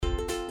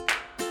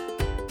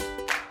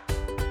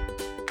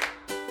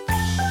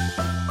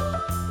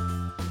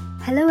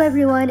Hello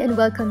everyone and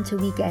welcome to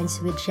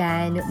Weekends with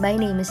Jan. My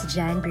name is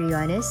Jan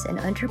Briones, an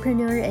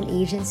entrepreneur and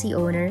agency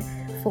owner,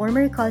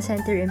 former call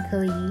center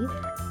employee,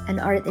 an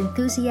art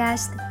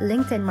enthusiast,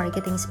 LinkedIn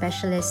marketing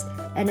specialist,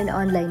 and an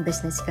online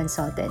business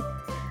consultant.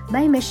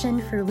 My mission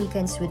for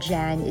Weekends with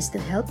Jan is to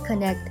help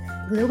connect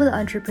global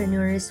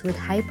entrepreneurs with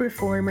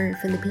high-performer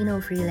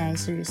Filipino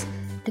freelancers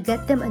to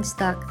get them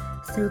unstuck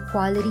through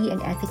quality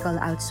and ethical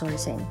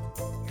outsourcing.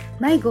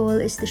 My goal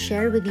is to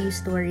share with you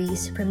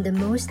stories from the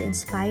most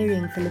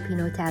inspiring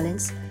Filipino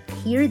talents,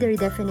 hear their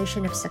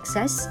definition of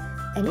success,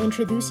 and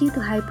introduce you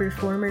to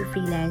high-performer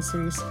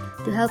freelancers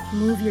to help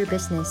move your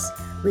business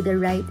with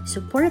the right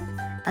support,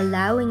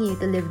 allowing you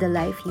to live the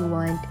life you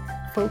want,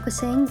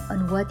 focusing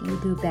on what you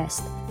do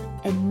best,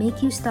 and make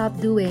you stop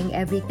doing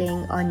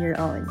everything on your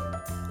own.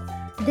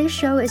 This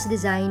show is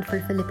designed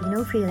for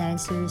Filipino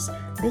freelancers,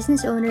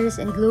 business owners,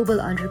 and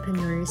global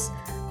entrepreneurs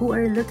who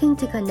are looking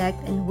to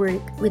connect and work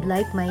with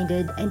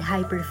like-minded and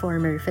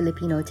high-performer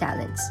Filipino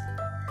talents.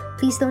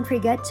 Please don't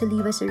forget to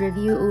leave us a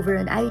review over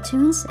on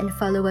iTunes and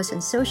follow us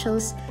on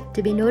socials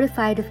to be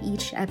notified of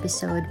each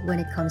episode when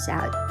it comes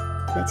out.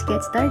 Let's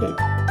get started.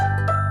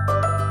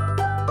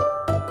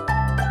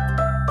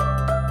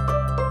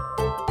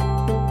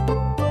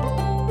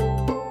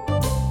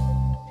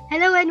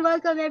 Hello and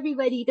welcome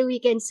everybody to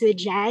Weekends with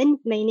Jan.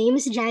 My name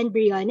is Jan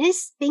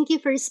Briones. Thank you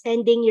for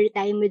spending your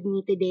time with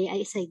me today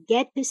as I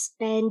get to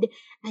spend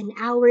an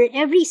hour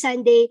every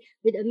Sunday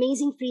with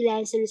amazing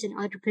freelancers and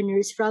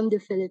entrepreneurs from the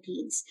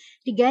Philippines.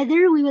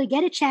 Together, we will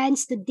get a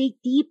chance to dig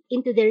deep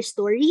into their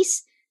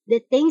stories,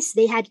 the things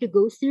they had to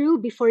go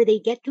through before they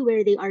get to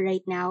where they are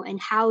right now, and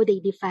how they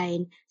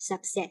define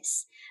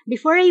success.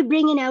 Before I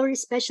bring in our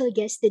special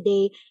guest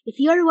today, if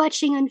you are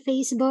watching on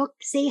Facebook,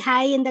 say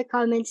hi in the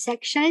comment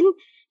section.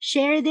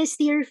 Share this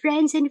to your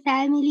friends and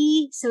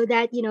family so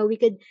that, we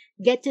could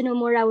get to know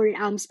more our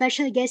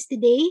special guest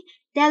today.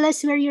 Tell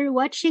us where you're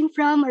watching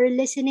from or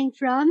listening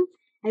from.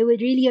 I would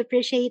really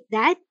appreciate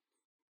that.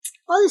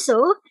 Also,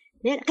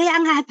 kaya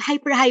ang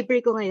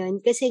hyper ko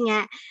ngayon kasi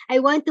nga, I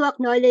want to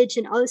acknowledge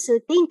and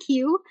also thank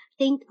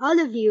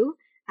all of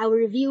you,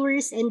 our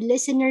viewers and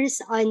listeners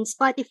on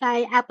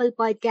Spotify, Apple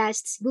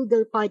Podcasts,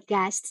 Google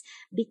Podcasts.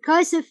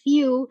 Because of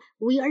you,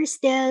 we are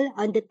still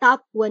on the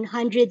top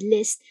 100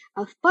 list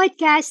of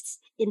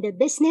podcasts in the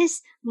business,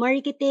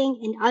 marketing,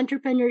 and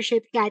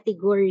entrepreneurship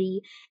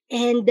category.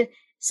 And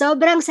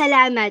sobrang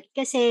salamat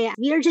kasi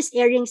we are just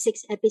airing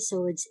 6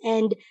 episodes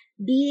and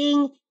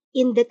being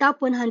in the top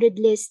 100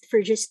 list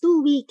for just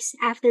 2 weeks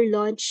after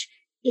launch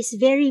is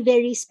very,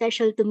 very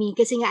special to me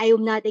kasi nga I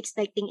am not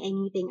expecting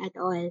anything at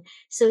all.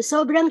 So,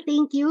 sobrang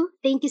thank you.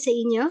 Thank you sa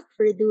inyo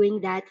for doing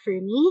that for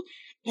me.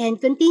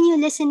 And continue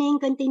listening,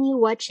 continue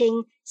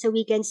watching sa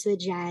Weekends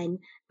with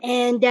Jan.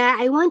 And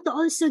I want to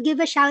also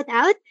give a shout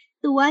out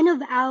to one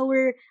of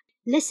our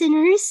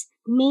listeners,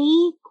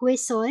 May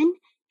Quison.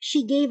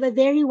 She gave a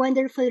very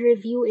wonderful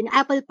review in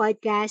Apple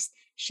Podcast.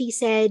 She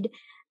said,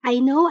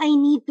 I know I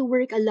need to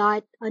work a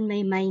lot on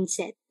my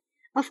mindset.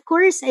 Of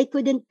course, I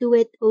couldn't do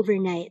it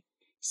overnight.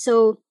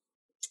 So,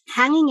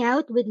 hanging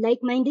out with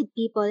like-minded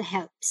people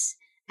helps.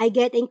 I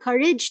get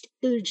encouraged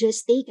to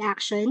just take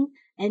action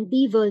and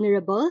be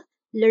vulnerable,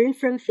 learn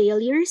from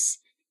failures.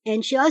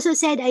 And she also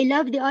said, I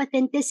love the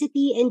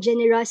authenticity and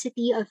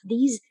generosity of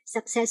these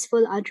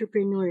successful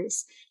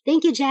entrepreneurs.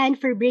 Thank you,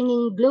 Jan, for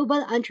bringing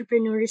global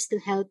entrepreneurs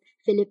to help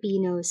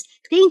Filipinos.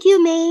 Thank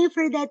you, May,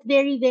 for that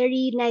very,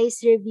 very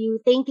nice review.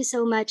 Thank you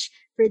so much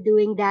for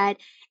doing that.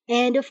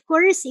 And of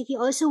course, if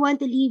you also want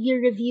to leave your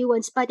review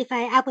on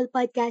Spotify, Apple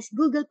Podcasts,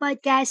 Google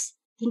Podcasts,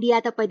 hindi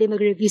yata pwede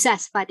mag-review sa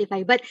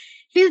Spotify, but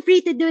feel free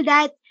to do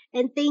that.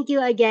 And thank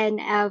you again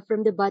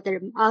from the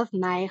bottom of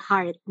my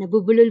heart.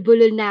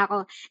 Nabubulol-bulol na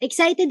ako.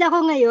 Excited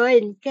ako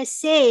ngayon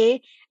kasi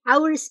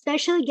our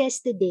special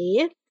guest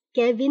today,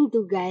 Kevin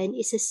Dugan,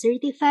 is a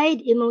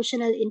certified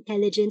emotional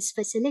intelligence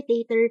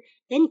facilitator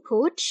and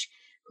coach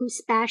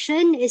whose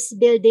passion is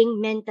building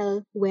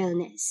mental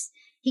wellness.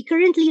 He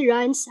currently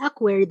runs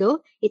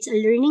Acuerdo. It's a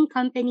learning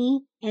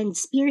company and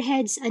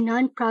spearheads a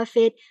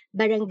nonprofit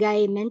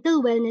barangay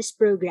mental wellness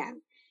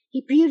program.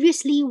 He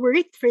previously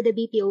worked for the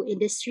BPO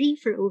industry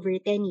for over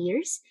 10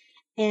 years,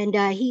 and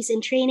he's in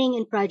training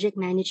and project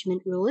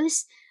management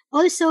roles.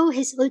 Also,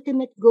 his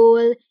ultimate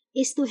goal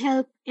is to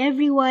help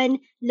everyone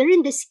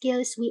learn the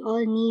skills we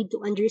all need to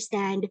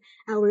understand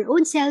our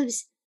own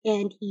selves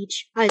and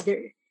each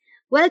other.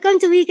 Welcome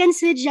to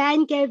Weekends with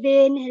Jan,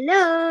 Kevin.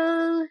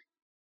 Hello!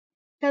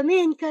 Come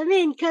in.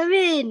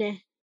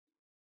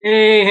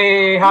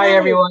 Hey, hi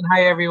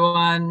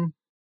everyone.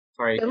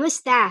 Sorry.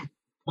 Kamusta?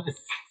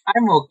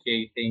 I'm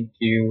okay, thank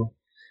you.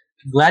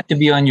 Glad to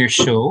be on your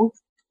show.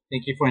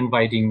 Thank you for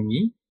inviting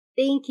me.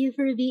 Thank you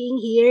for being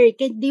here.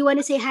 Do you want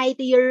to say hi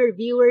to your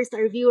viewers,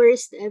 to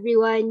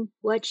everyone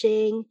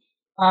watching?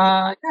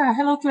 Yeah,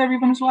 hello to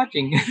everyone who's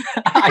watching.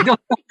 I don't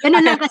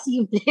Ganun lang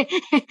kasimple.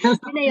 Yun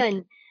na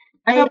yun.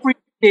 I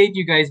appreciate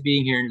you guys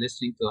being here and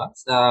listening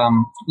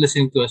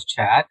to us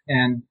chat,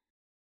 and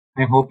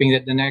I'm hoping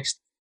that the next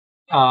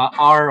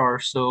hour or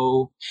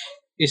so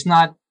is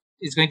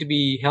going to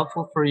be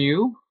helpful for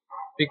you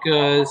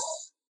because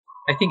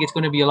I think it's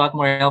going to be a lot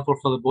more helpful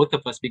for the both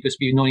of us because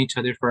we've known each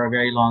other for a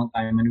very long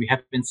time and we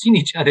haven't seen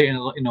each other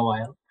in a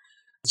while.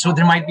 So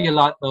there might be a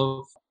lot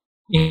of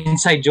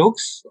inside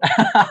jokes.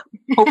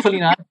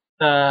 Hopefully not.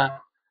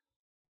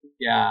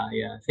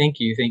 Yeah. Thank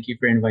you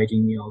for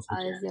inviting me also,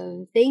 Jen.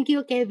 Awesome. Thank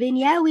you, Kevin.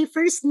 Yeah, we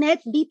first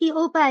met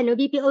BPO pa, no?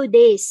 BPO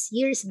days.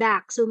 Years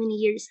back. So many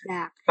years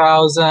back.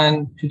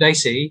 2000, should I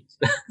say?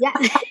 Yeah.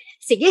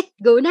 Sige,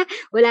 go na.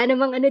 Wala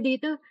namang ano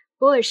dito.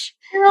 Push.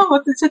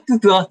 What is it?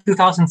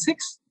 2006?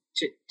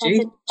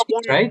 Chase,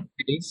 Yeah. right?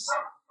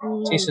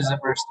 Chase is the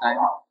first time.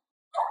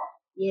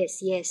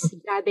 Yes.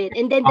 Grabe.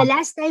 And then the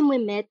last time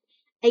we met,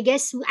 I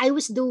guess I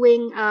was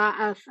doing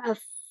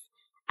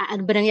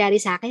ano ba nangyari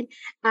sa akin?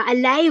 A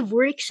live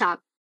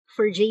workshop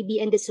for JB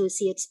and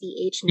Associates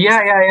PH. No?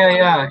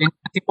 Yeah. In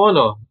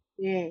Antipolo.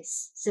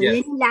 Yes. So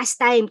yun yung last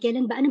time.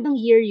 Kailan ba? Ano bang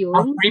year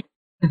yun?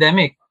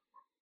 Pre-pandemic.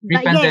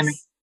 Pre-pandemic.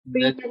 Yes.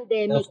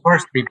 Pre-pandemic. Of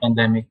course,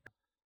 pre-pandemic.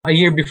 A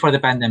year before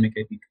the pandemic,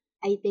 I think.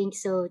 I think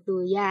so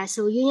too. Yeah.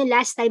 So yun yung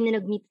last time na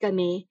nag-meet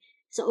kami.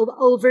 So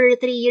over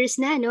 3 years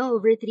na, no?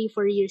 Over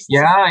 3-4 years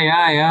na.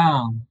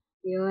 Yeah.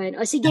 Yun.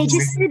 O sige,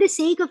 just for the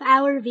sake of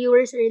our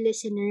viewers or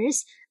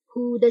listeners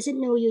who doesn't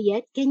know you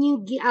yet, can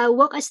you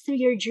walk us through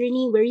your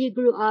journey, where you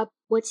grew up,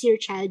 what's your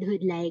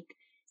childhood like?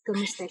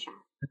 Kamusta siya?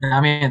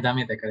 Dami.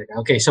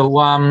 Okay, so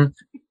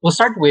we'll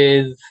start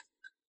with,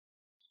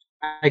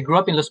 I grew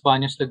up in Los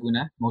Banos,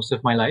 Laguna most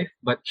of my life,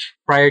 but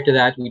prior to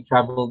that, we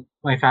traveled,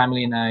 my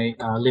family and I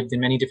lived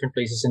in many different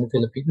places in the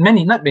Philippines.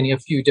 A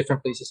few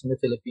different places in the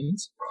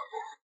Philippines.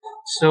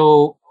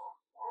 So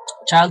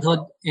childhood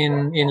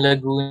in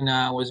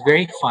Laguna was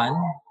very fun.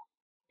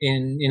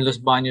 In Los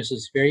Banos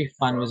was very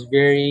fun. It was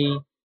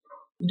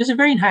a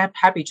very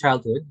happy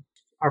childhood.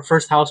 Our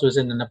first house was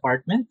in an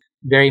apartment,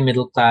 very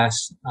middle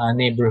class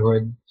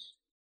neighborhood,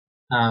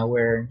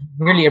 where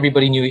nearly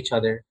everybody knew each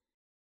other.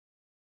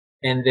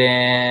 And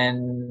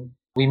then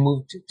we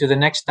moved to the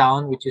next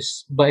town, which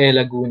is Bae,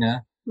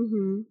 Laguna,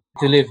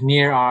 to live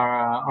near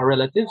our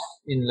relatives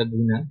in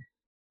Laguna,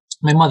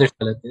 my mother's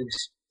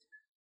relatives.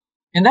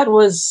 And that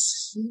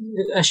was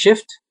a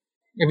shift.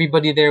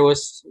 Everybody there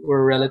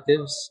were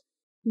relatives.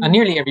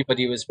 Nearly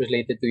everybody was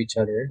related to each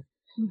other.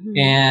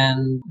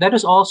 And that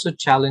was also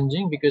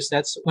challenging because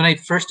that's when I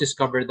first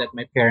discovered that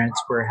my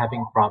parents were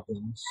having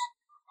problems.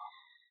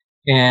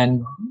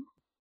 And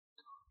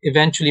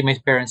eventually my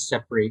parents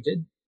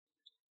separated.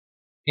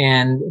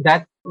 And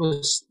that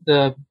was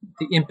the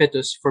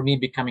impetus for me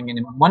becoming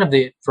one of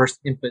the first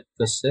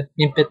impetusi.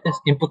 Kung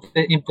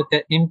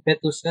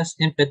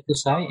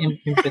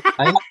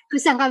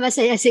saan ka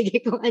masaya,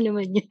 sige kung ano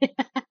man yun.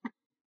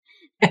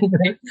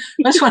 Anyway,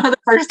 that's one of the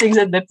first things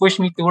that pushed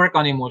me to work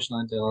on emotional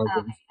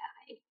intelligence.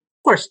 Okay.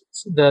 Of course,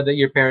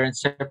 your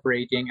parents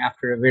separating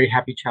after a very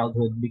happy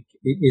childhood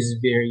is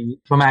very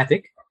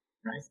traumatic,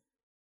 right?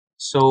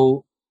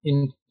 So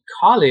in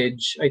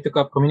college, I took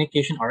up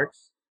communication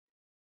arts.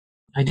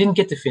 I didn't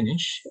get to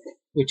finish,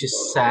 which is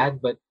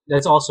sad, but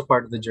that's also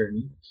part of the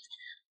journey.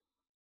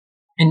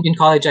 And in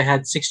college, I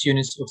had 6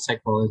 units of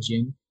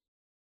psychology.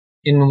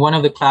 In one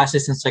of the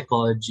classes in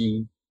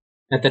psychology,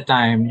 at the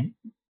time,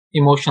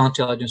 emotional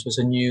intelligence was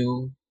a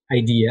new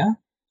idea.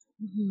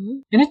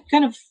 And I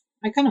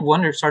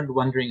started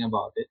wondering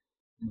about it.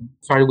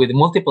 Started with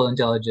multiple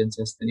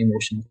intelligences and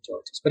emotional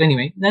intelligence. But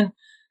anyway, then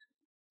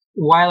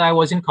while I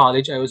was in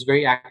college, I was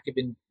very active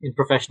in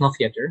professional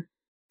theater,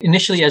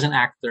 initially as an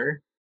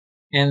actor.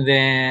 And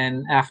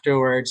then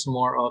afterwards,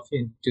 more of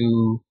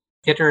into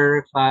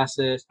theater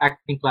classes,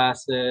 acting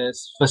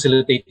classes,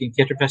 facilitating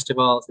theater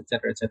festivals,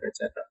 etc.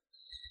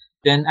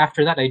 Then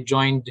after that, I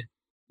joined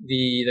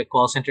the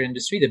call center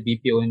industry, the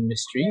BPO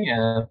industry,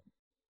 of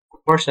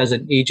course, as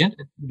an agent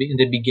in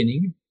the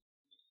beginning.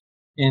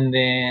 And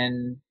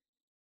then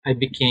I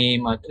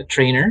became a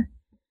trainer.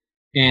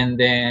 And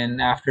then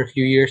after a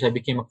few years, I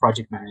became a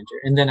project manager.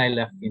 And then I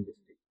left the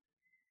industry.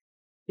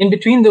 In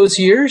between those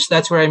years,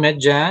 that's where I met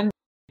Jan,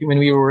 when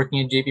we were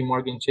working at JP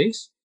Morgan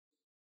Chase.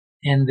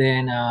 And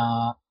then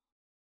I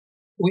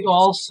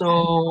realized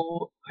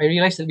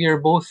that we are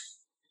both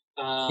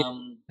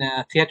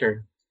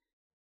theater,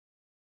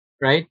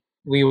 right?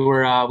 We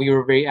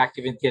were very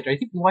active in theater. I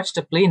think we watched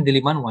a play in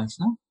Diliman once,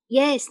 no?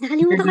 Yes,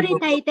 nakalimutan ko rin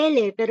yung title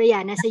eh. Pero yeah,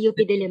 nasa UP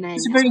Diliman.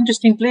 It's a very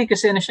interesting play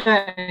kasi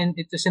siya, and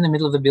it was in the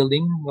middle of the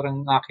building.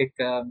 Parang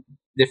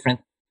different.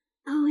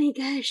 Oh my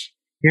gosh.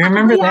 You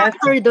remember that?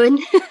 Actor dun?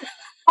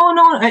 Oh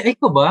no,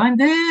 ikaw ba?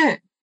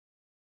 Hindi.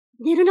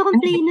 Meron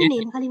akong play nun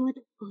eh.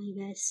 Nakalimutan. Oh my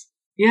gosh.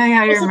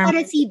 Yeah, I remember.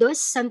 Desaparecidos,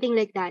 something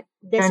like that.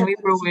 And we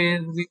were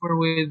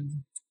with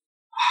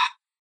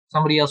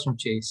somebody else from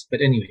Chase. But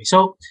anyway,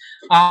 so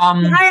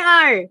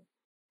RR.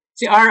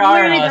 Si RR. We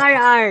were with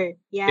RR.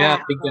 Yeah,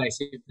 big guy.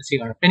 Si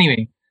RR.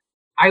 Anyway,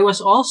 I was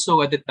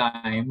also at the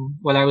time,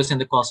 while I was in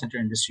the call center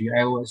industry,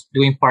 I was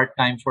doing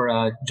part-time for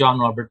John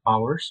Robert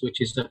Powers, which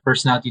is the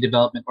personality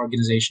development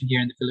organization here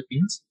in the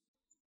Philippines.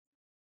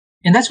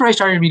 And that's where I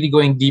started really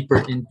going deeper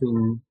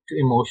into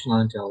emotional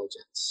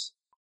intelligence.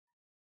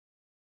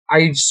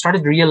 I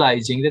started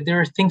realizing that there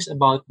are things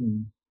about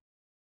me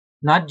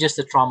not just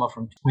the trauma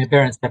from my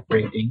parents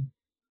separating,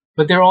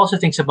 but there are also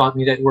things about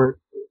me that were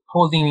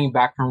holding me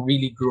back from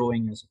really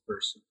growing as a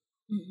person.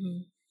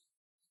 Mm-hmm.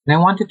 And I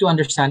wanted to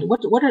understand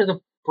what are the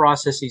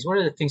processes, what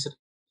are the things that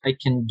I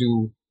can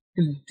do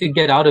to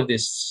get out of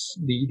these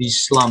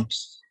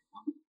slumps.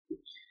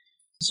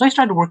 So I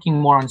started working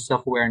more on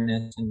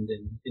self-awareness and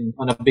then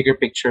on a bigger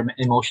picture,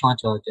 emotional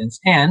intelligence.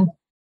 And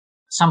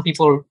some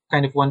people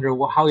kind of wonder,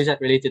 well, how is that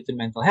related to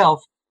mental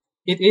health?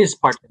 It is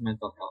part of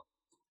mental health.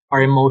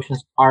 Our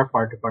emotions are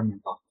part of our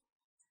mental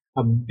health,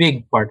 a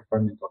big part of our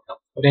mental health.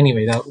 But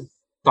anyway, we'll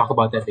talk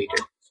about that later.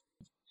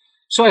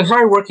 So I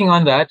started working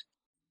on that.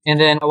 And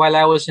then while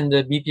I was in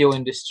the BPO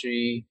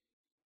industry,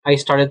 I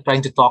started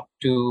trying to talk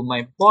to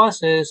my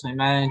bosses, my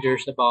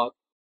managers about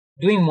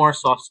doing more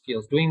soft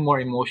skills, doing more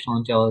emotional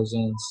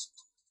intelligence,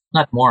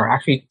 not more,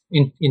 actually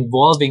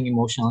involving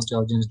emotional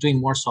intelligence, doing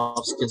more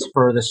soft skills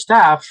for the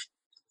staff.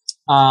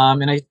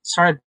 And I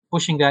started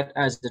pushing that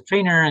as the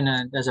trainer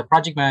and as a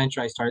project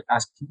manager. I started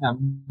asking,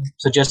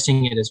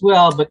 suggesting it as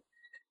well. But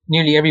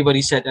nearly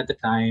everybody said at the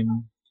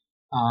time,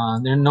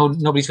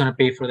 nobody's going to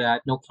pay for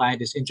that. No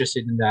client is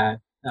interested in that.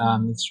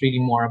 It's really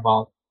more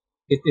about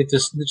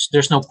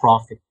there's no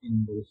profit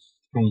in those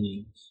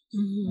trainings.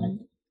 Mm-hmm. Right?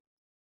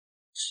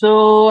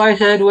 So I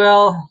said,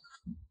 well,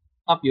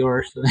 up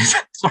yours.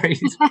 Sorry.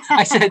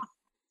 I said,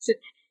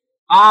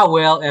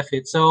 well, F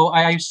it. So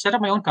I set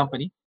up my own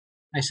company.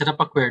 I set up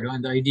Acuerdo,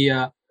 and the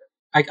idea,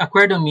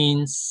 Acuerdo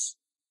means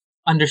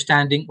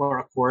understanding or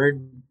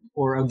accord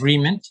or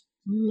agreement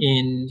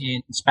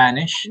in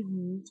Spanish.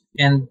 Mm-hmm.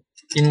 And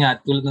yun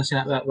nga, tulad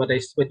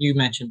ng what you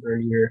mentioned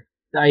earlier,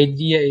 the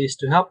idea is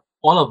to help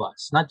all of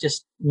us, not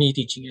just me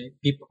teaching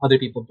other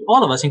people, but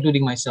all of us,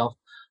 including myself,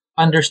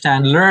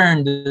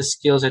 learn the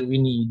skills that we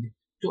need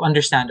to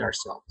understand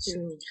ourselves.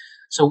 True.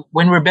 So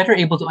when we're better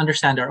able to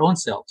understand our own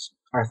selves,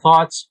 our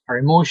thoughts, our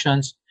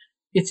emotions,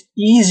 it's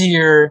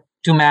easier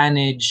to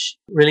manage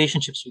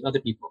relationships with other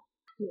people.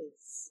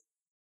 Yes.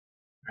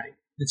 Right.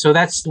 And so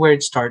that's where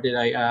it started.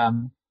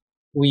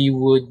 We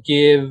would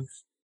give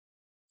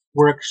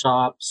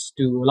workshops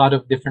to a lot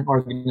of different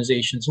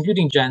organizations,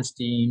 including Jan's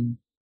team.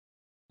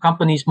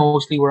 Companies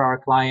mostly were our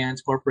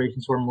clients.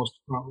 Corporations were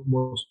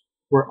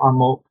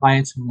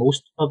clients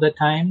most of the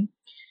time,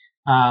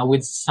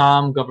 with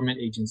some government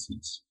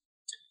agencies.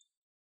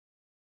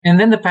 And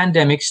then the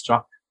pandemic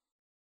struck,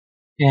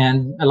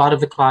 and a lot of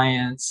the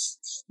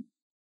clients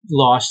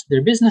lost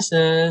their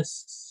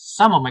businesses.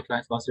 Some of my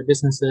clients lost their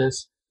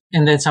businesses,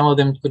 and then some of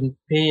them couldn't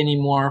pay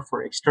anymore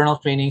for external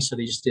training, so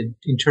they just did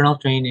internal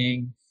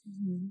training.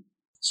 Mm-hmm.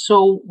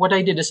 So what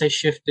I did is I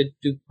shifted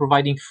to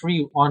providing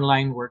free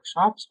online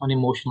workshops on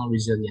emotional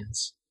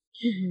resilience.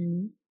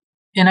 Mm-hmm.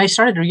 And I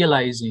started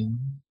realizing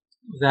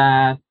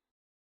that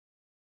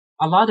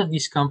a lot of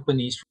these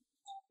companies,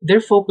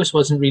 their focus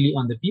wasn't really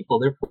on the people,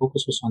 their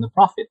focus was on the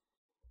profit.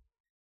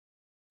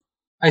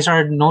 I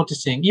started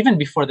noticing, even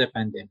before the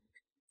pandemic,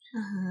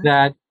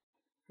 that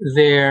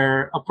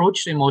their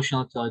approach to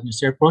emotional intelligence,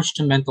 their approach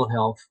to mental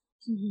health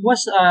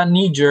was a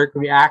knee-jerk,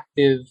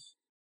 reactive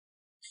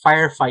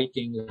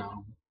firefighting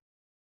lang.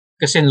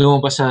 Kasi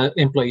lumabas sa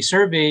employee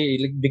survey,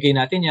 bigay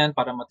natin yan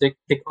para ma-tick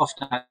off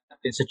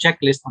natin sa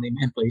checklist on the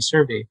employee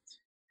survey.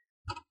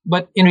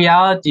 But in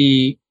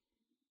reality,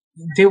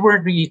 they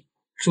weren't really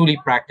truly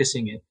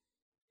practicing it.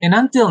 And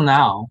until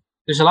now,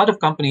 there's a lot of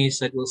companies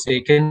that will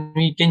say, can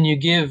you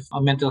give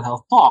a mental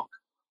health talk?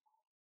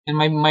 And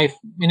my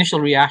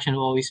initial reaction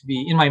will always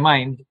be, in my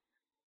mind,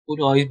 would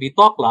always be,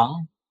 talk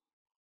lang,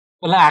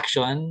 wala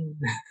action.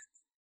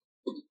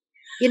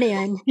 Yun na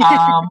yan.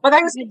 But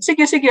I was,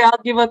 sige,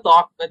 I'll give a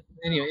talk. But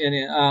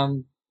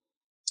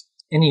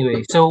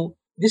anyway, so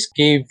this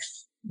gave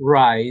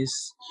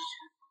rise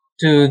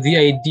to the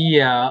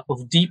idea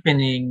of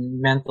deepening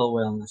mental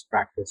wellness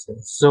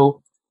practices.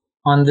 So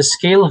on the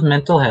scale of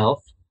mental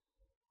health,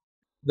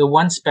 the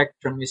one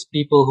spectrum is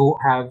people who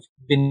have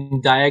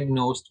been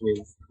diagnosed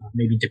with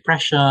maybe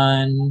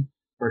depression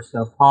or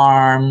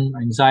self-harm,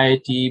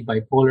 anxiety,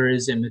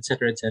 bipolarism,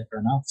 etc.,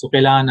 etc. No? So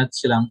kailangan natin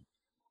silang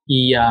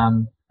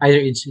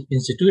either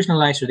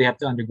institutionalized or they have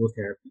to undergo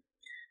therapy.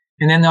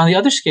 And then on the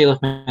other scale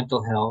of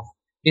mental health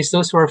is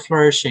those who are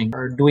flourishing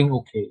or doing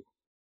okay.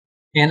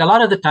 And a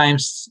lot of the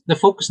times, the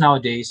focus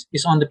nowadays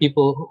is on the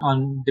people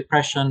on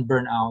depression,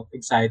 burnout,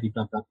 anxiety,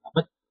 blah, blah, blah.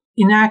 But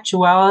in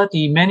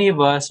actuality, many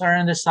of us are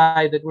on the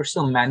side that we're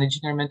still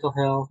managing our mental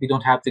health. We're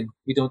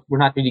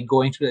not really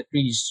going through that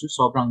really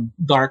sobrang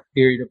dark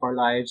period of our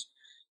lives.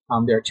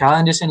 There are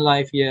challenges in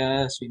life,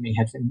 yes. We may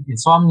have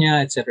insomnia,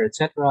 etc.,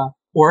 etc.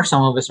 Or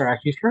some of us are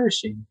actually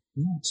flourishing.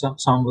 Some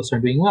of us are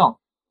doing well.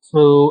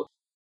 So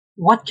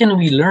what can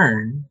we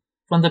learn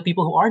from the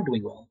people who are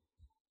doing well?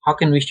 How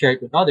can we share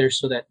it with others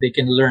so that they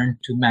can learn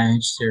to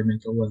manage their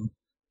mental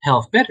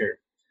health better?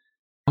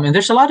 And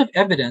there's a lot of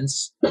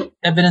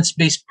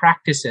evidence-based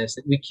practices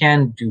that we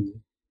can do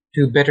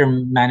to better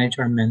manage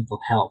our mental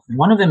health. And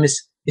one of them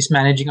is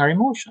managing our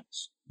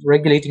emotions,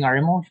 regulating our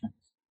emotions.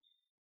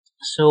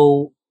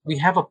 So we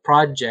have a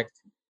project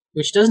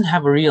which doesn't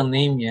have a real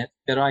name yet,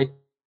 but I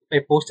I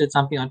posted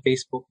something on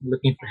Facebook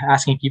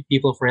asking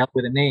people for help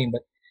with a name.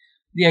 But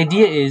the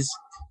idea is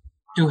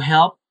to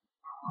help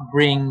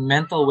bring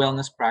mental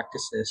wellness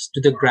practices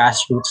to the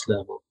grassroots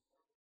level,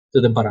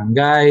 to the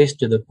barangays,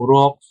 to the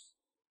puroks,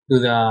 to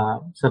the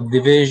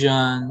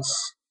subdivisions,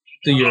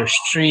 to your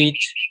street,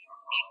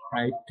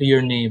 right, to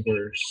your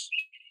neighbors,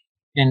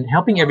 and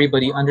helping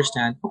everybody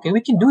understand, okay,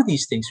 we can do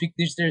these things.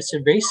 There's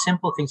a very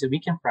simple things that we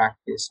can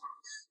practice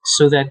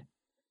so that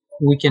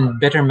we can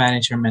better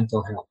manage our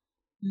mental health.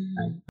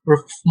 Right?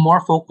 We're more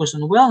focused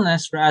on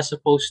wellness as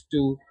opposed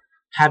to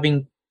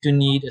having to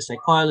need a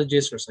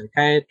psychologist or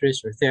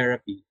psychiatrist or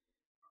therapy.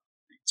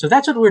 So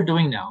that's what we're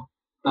doing now.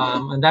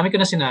 Ang dami ko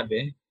na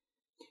sinabi.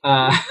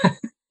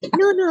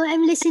 No,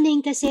 I'm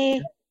listening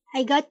kasi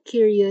I got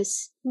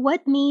curious.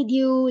 What made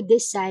you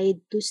decide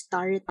to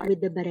start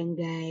with the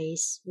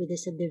barangays, with the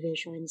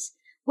subdivisions?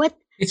 What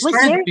It was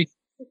started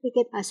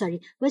there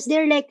was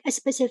there like a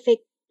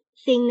specific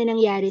thing na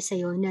nangyari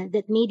sa'yo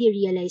that made you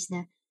realize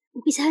na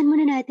umpisahan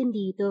muna natin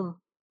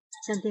dito?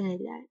 Something like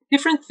that.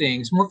 Different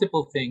things,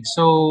 multiple things.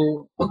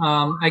 So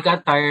I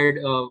got tired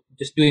of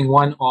just doing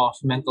one-off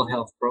mental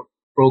health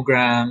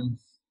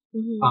programs,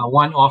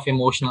 one-off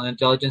emotional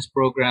intelligence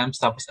programs.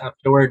 Tapos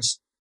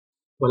afterwards,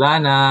 wala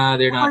na.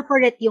 They're not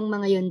Corporate yung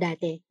mga yun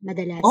dati,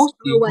 madalas.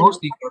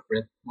 mostly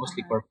corporate,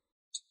 corporate,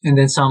 and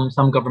then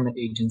some government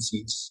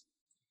agencies.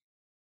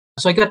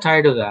 So I got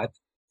tired of that,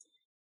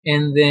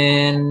 and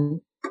then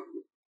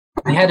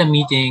I had a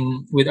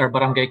meeting with our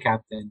barangay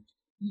captain.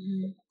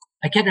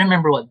 I can't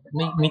remember what.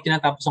 May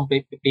tinatapos ang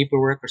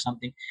paperwork or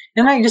something.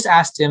 And I just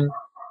asked him,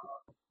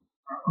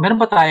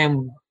 meron ba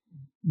tayong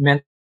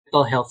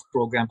mental health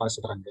program para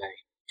sa barangay?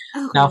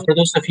 Okay. Now, for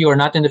those of you who are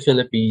not in the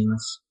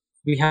Philippines,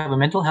 we have a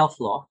mental health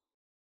law.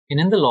 And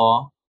in the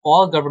law,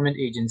 all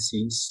government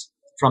agencies,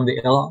 from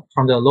the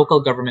local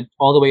government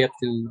all the way up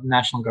to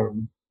national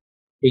government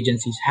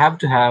agencies,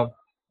 have to have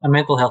a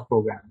mental health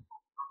program.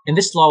 And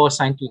this law was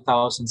signed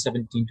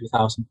 2017,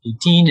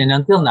 2018. And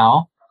until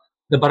now,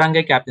 the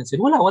barangay captain said,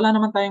 wala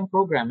naman tayong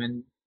program.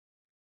 And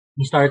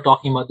he started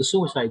talking about the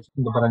suicides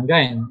in the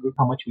barangay and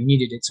how much we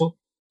needed it. So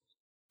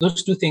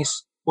those two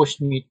things pushed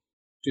me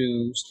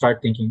to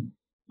start thinking,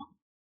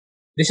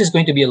 this is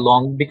going to be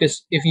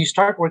because if you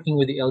start working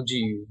with the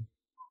LGU,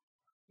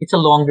 it's a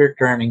longer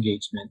term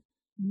engagement.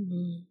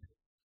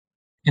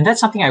 And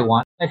that's something I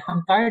want.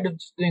 I'm tired of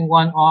just doing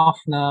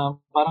one-off na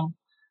parang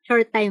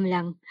short time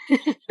lang.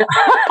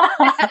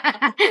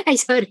 Ay,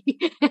 sorry.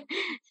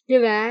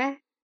 Diba?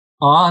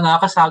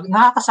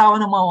 Nakakasawa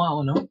ng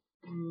mga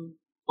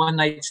one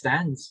night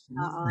stands.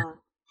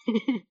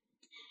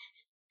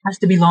 Has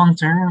to be long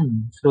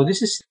term. So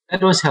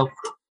that was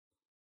helpful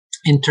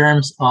in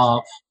terms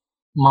of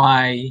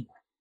my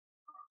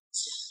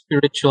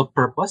spiritual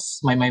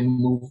purpose, my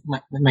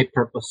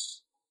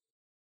purpose.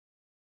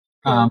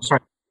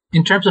 Sorry,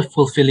 in terms of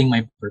fulfilling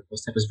my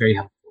purpose, that was very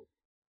helpful.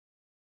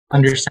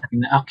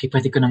 Understanding that, okay,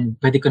 pwede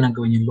ko nang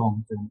gawin yung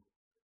long term.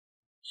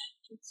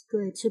 That's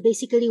good. So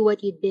basically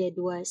what you did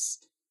was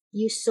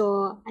you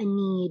saw a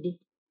need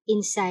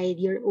inside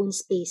your own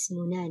space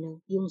muna,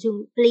 no?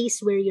 Yung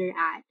place where you're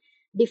at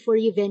before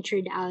you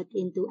ventured out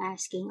into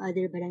asking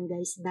other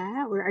barangays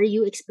ba? Or are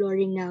you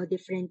exploring now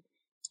different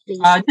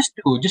places?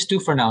 Just two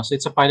for now. So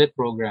it's a pilot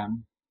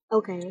program.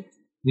 Okay.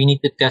 We need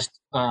to test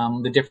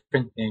the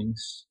different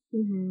things.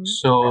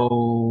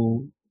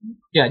 So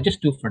yeah,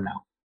 just two for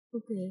now.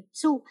 Okay.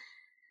 So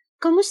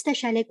kamusta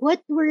siya? Like,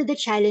 what were the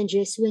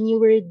challenges when you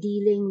were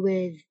dealing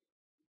with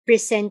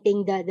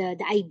presenting the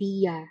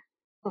idea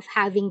of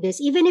having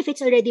this, even if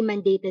it's already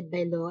mandated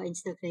by law and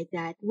stuff like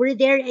that? Were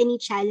there any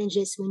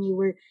challenges when you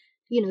were,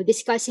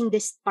 discussing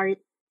this part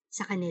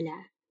sa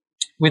kanila?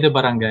 With the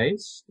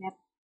barangays? Yep.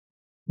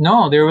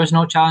 No, there was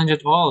no challenge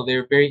at all.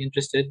 They're very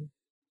interested.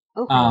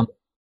 Okay.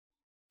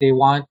 They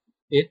want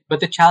it,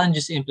 but the challenge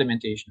is the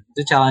implementation.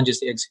 The challenge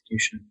is the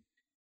execution.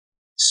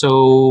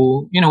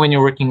 So, when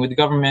you're working with the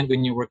government,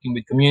 when you're working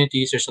with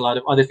communities, there's a lot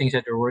of other things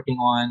that they're working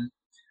on.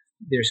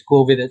 There's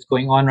COVID that's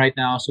going on right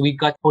now. So we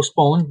got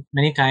postponed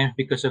many times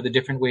because of the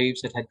different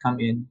waves that had come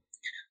in.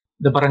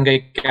 The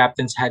barangay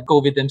captains had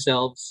COVID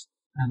themselves.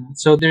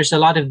 So there's a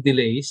lot of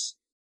delays.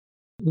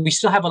 We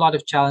still have a lot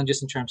of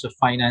challenges in terms of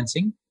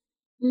financing.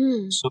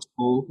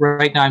 So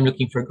right now I'm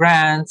looking for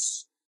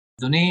grants,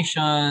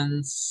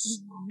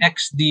 donations,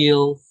 X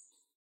deals.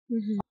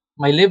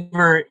 My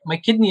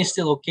kidney is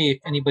still okay if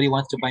anybody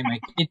wants to buy my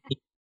kidney.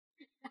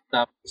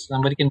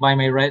 Somebody can buy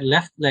my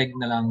left leg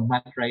na lang,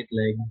 not right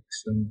leg.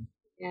 So,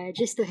 yeah,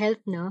 just to help,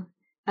 no?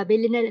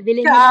 Bili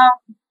na.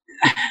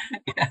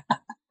 Yeah.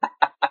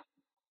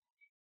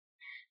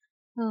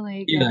 Oh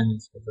my God.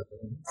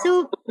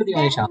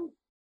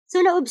 So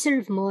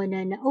na-observe mo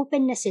na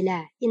na-open na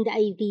sila in the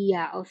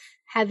idea of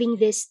having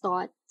this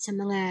thought sa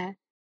mga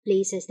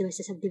places, diba,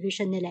 sa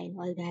subdivision nila and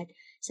all that,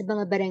 sa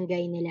mga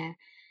barangay nila.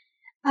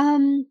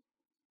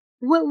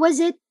 Was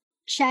it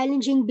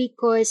challenging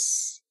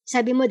because,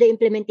 sabi mo, the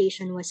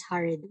implementation was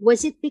hard?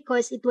 Was it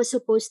because it was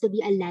supposed to be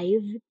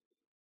alive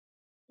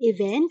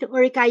event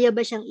or kaya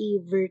ba siyang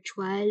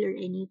i-virtual or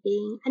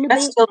anything? Ano ba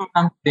That's yung still plan?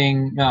 something,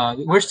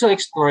 we're still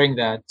exploring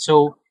that.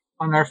 So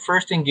on our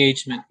first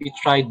engagement, we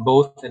tried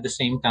both at the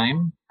same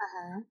time.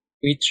 Uh-huh.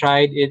 We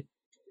tried it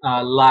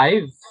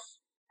live.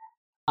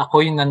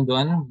 Ako yung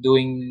nandun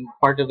doing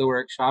part of the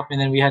workshop,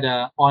 and then we had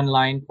a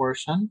online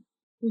portion,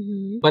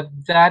 Mm-hmm. but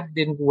that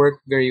didn't work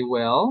very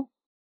well.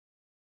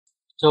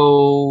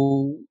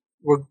 So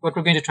what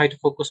we're going to try to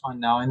focus on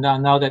now, and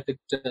now that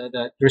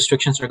the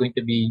restrictions are going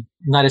to be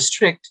not as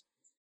strict,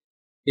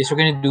 is we're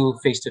going to do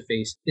face to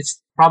face.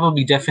 It's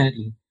probably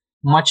definitely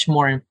much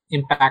more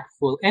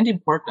impactful and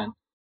important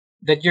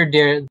that you're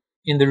there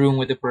in the room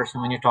with the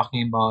person when you're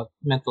talking about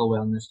mental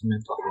wellness and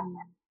mental health.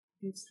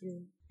 That's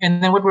true.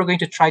 And then what we're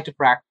going to try to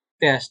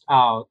test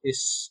out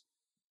is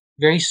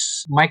very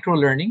micro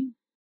learning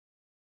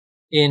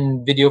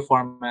in video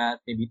format,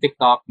 maybe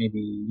TikTok,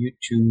 maybe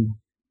YouTube,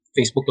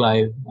 Facebook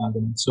Live.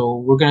 So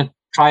we're going to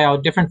try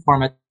out different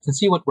formats and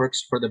see what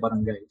works for the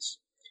barangays.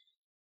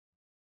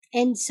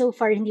 And so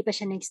far, hindi pa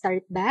siya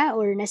nag-start ba?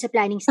 Or nasa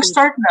planning To stage?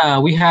 start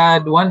na, we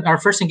had our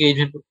first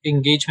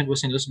engagement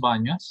was in Los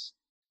Banos,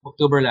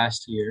 October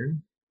last year.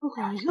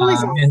 Okay. How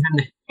was it? And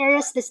then, Share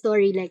us the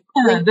story. Like,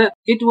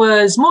 it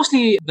was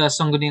mostly the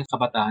Sangguniang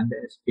Kabataan.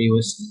 The SPA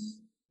was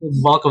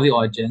the bulk of the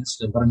audience.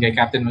 The barangay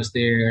captain was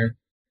there.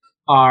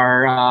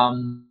 Our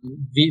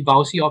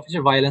VAUSI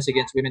officer, Violence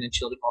Against Women and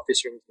Children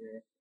officer, was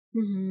there.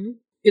 mm-hmm.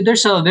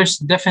 There's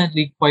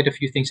definitely quite a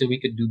few things that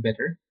we could do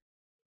better,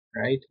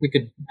 right? We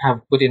could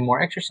have put in more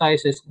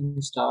exercises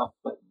and stuff,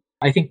 but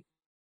I think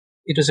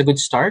it was a good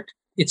start.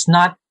 It's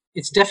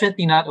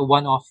definitely not a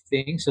one-off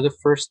thing. So the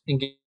first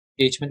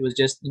engagement was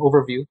just an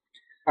overview.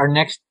 Our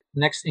next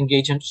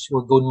engagements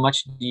will go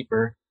much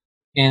deeper.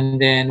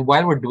 And then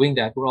while we're doing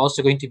that, we're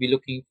also going to be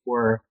looking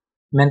for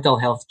mental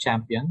health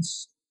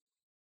champions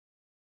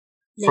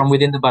from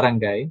within the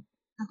barangay.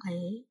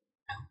 Okay.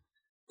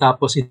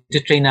 Tapos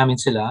iti-train namin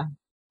sila.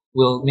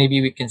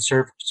 Maybe we can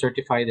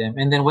certify them.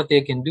 And then what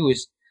they can do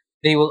is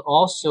they will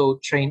also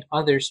train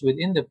others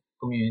within the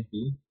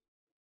community.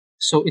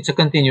 So it's a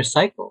continuous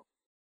cycle.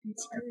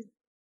 That's good.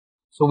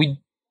 So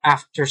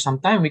after some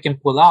time, we can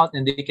pull out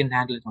and they can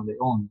handle it on their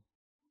own.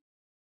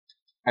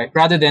 Right?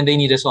 Rather than they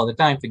need us all the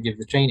time to give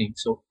the training.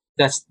 So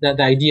that's the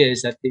idea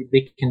is that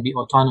they can be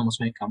autonomous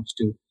when it comes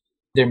to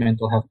their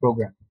mental health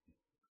program.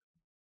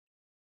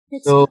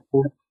 So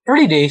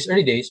early days,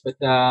 but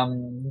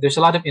there's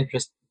a lot of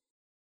interest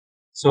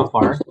so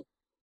far.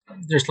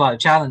 There's a lot of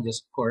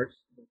challenges, of course.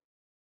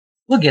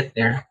 We'll get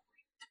there.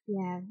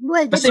 Yeah.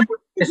 Well, Basta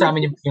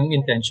yung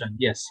intention,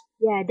 yes.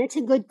 Yeah, that's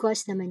a good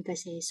cause naman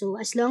kasi. So,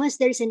 as long as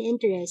there's an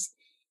interest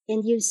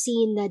and you've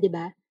seen na, di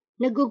ba,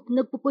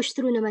 nagpo-push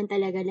through naman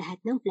talaga lahat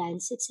ng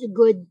plans, it's a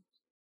good,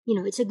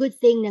 it's a good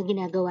thing na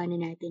ginagawa na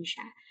natin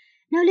siya.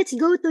 Now, let's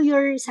go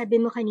to sabi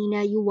mo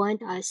kanina, you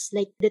want us,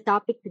 like, the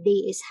topic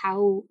today is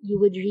how you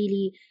would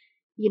really,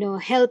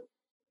 help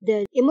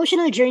the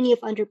emotional journey of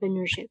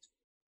entrepreneurship.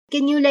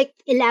 Can you, like,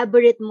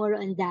 elaborate more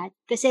on that?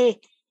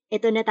 Kasi,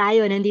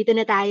 nandito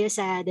na tayo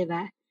sa, di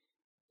ba,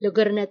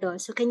 lugar na to.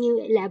 So, can you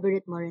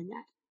elaborate more on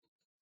that?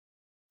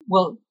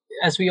 Well,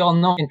 as we all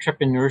know,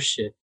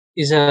 entrepreneurship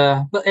is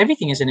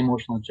everything is an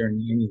emotional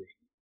journey anyway.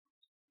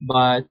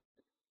 But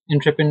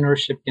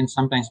entrepreneurship can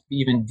sometimes be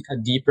even a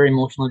deeper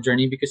emotional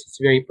journey because it's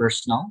very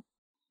personal.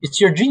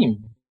 It's your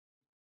dream.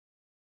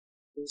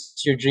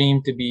 It's your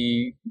dream to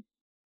be,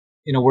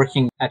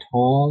 working at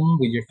home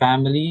with your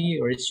family,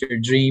 or it's your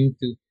dream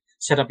to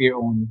set up your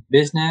own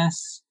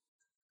business,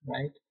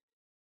 right?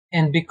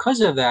 And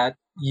because of that,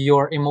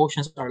 your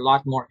emotions are a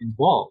lot more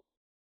involved,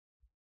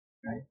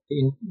 right?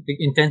 The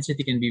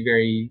intensity can be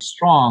very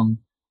strong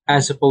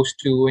as opposed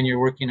to when you're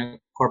working in a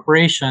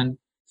corporation.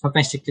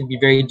 Sometimes it can be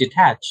very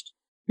detached,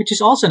 which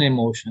is also an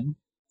emotion.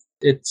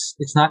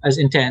 It's not as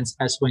intense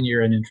as when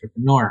you're an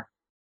entrepreneur.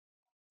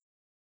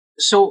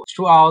 So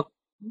throughout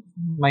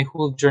my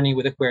whole journey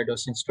with Acuerdo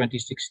since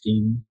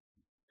 2016,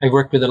 I've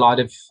worked with a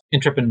lot of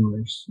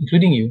entrepreneurs,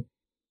 including you.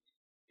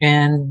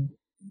 And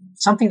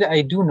something that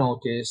I do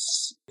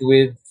notice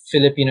with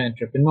Filipino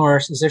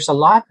entrepreneurs is there's a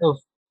lot of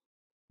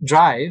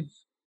drive,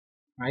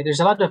 right? There's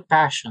a lot of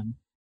passion,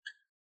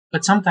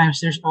 but sometimes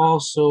there's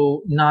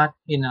also not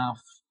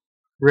enough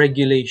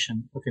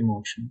regulation of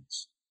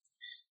emotions,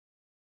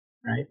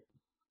 right?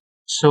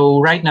 So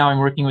right now I'm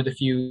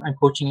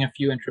coaching a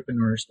few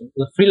entrepreneurs,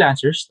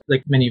 freelancers,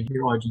 like many of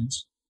your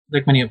audience,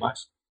 like many of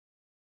us.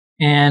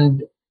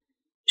 And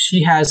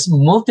she has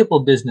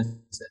multiple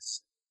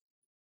businesses,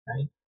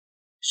 right?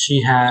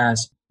 She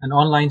has an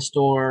online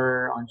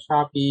store on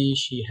Shopee.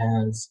 She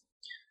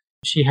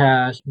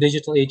has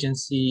digital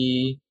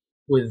agency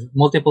with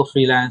multiple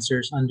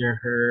freelancers under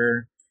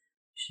her.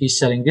 She's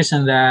selling this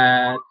and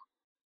that.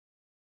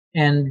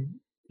 And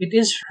it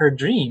is her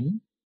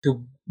dream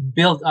to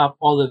build up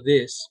all of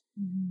this.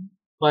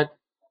 But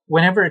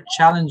whenever a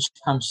challenge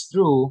comes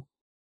through,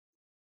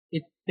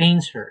 it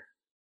pains her.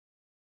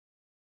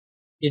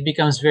 It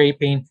becomes very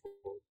painful.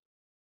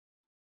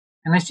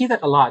 And I see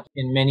that a lot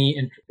in many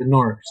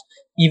entrepreneurs,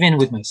 even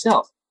with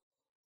myself.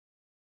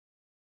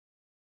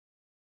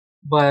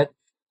 But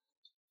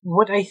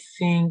what I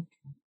think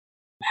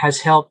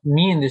has helped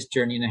me in this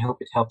journey, and I hope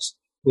it helps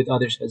with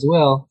others as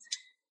well,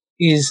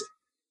 is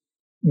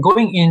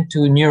going into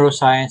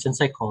neuroscience and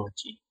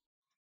psychology,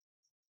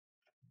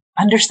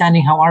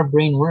 understanding how our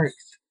brain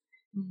works.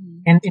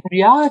 Mhm. And in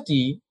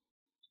reality,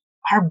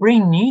 our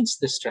brain needs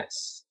the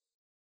stress.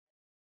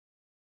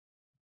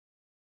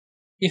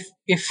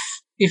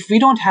 If we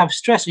don't have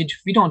stress,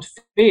 if we don't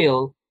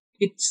fail,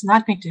 it's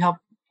not going to help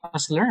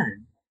us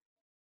learn.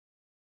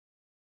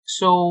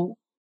 So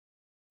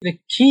the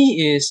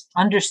key is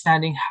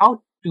understanding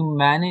how to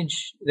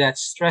manage that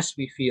stress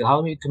we feel,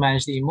 how to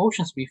manage the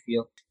emotions we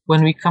feel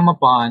when we come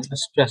upon a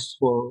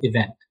stressful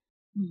event.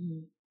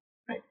 Mhm.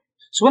 Right?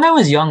 So when I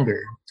was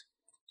younger,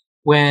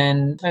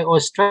 when I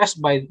was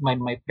stressed by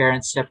my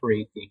parents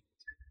separating,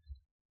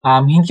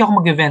 hindi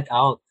ako mag-event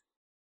out.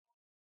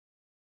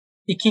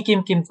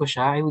 Ikikim-kim ko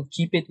siya. I would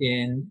keep it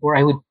in, or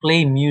I would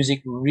play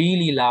music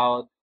really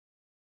loud,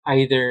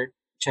 either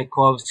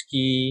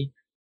Tchaikovsky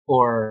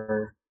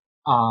or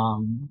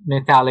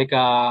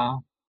Metallica,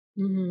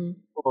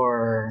 Mhm.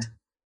 or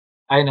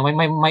I don't know.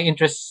 My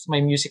interests, my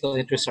musical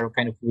interests are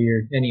kind of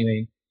weird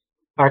anyway.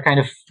 Are kind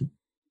of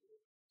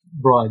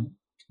broad,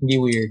 hindi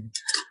weird.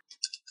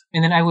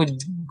 And then I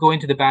would go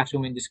into the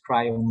bathroom and just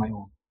cry on my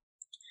own.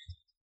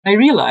 I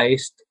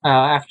realized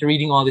after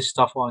reading all this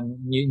stuff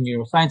on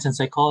neuroscience and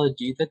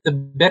psychology that the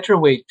better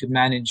way to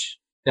manage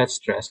that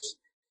stress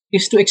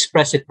is to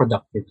express it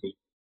productively.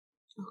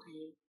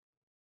 Okay.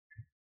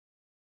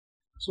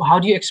 So how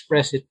do you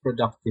express it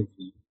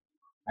productively?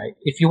 Right?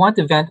 If you want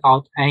to vent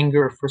out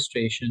anger or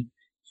frustration,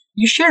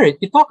 you share it,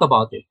 you talk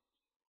about it,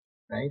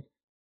 right?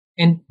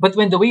 And but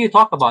when the way you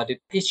talk about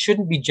it, it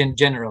shouldn't be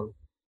general.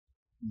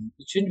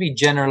 It shouldn't be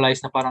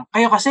generalized na parang,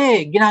 kayo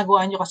kasi,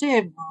 ginagawa nyo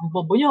kasi, ang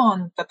bobo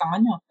yun,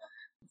 tatanga nyo.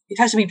 It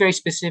has to be very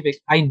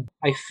specific. I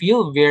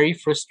feel very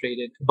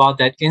frustrated about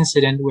that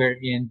incident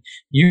wherein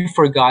you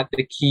forgot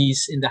the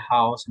keys in the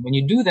house. And when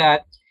you do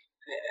that,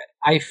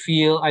 I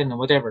feel, I don't know,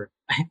 whatever.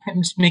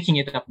 I'm just making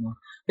it up now.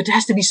 But it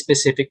has to be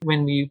specific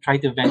when we try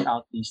to vent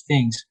out these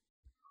things.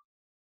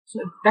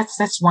 So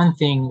that's one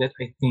thing that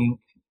I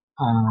think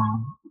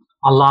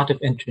a lot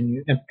of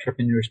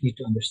entrepreneurs need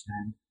to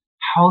understand: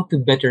 how to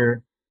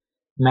better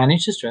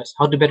manage the stress,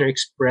 how to better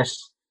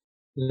express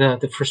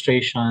the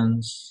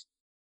frustrations,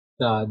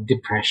 the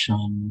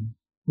depression,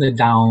 the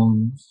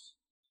downs,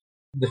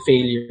 the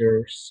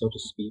failures, so to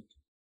speak.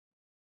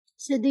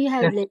 So do you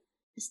have That's, like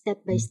a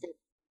step-by-step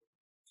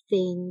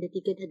thing that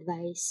you could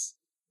advise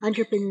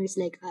entrepreneurs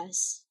like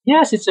us?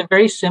 yes, it's a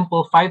very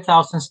simple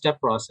 5,000 step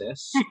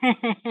process.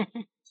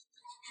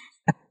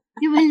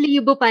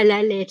 5,000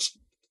 pala, Lech.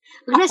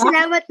 Wag na,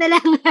 salamat na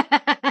lang.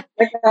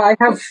 Like,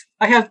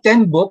 I have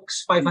 10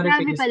 books, 500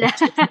 Grabe pages pala.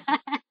 each.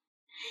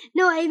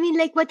 No, I mean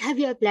like what have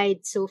you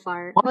applied so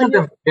far? One On of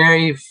the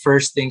very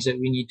first things that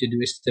we need to do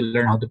is to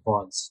learn how to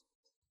pause.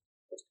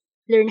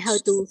 learn how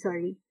to,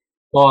 sorry.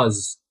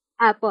 Pause.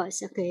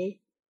 Pause, okay.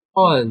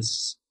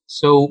 Pause.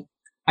 So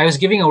I was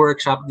giving a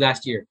workshop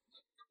last year,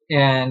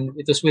 and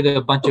it was with a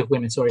bunch of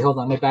women. Sorry, hold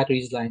on, my battery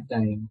is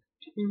dying.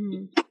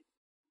 Mhm.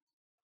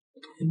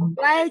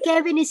 While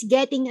Kevin is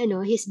getting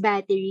his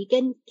battery,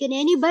 can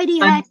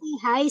anybody I'm say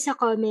hi sa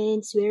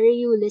comments? Where are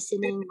you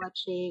listening,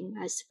 watching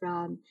us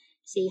from?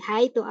 Say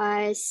hi to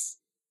us.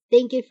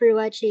 Thank you for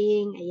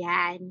watching.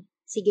 Ayan.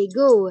 Sige,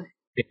 go.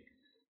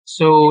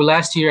 So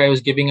last year I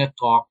was giving a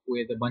talk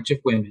with a bunch of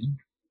women,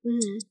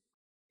 Mhm.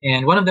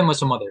 and one of them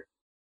was a mother.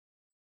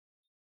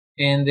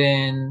 And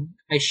then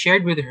I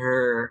shared with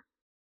her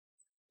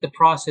the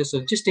process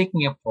of just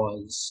taking a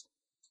pause.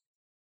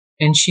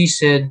 And she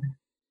said,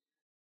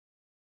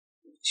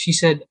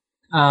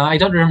 I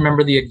don't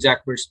remember the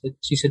exact words, but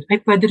she said,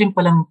 ay, pwede rin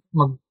palang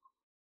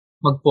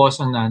mag-pause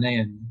ang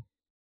nanay. Ano?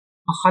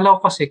 Akala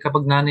ko kasi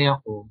kapag nanay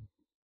ako,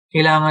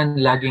 kailangan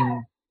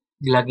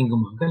laging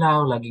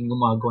gumagalaw, laging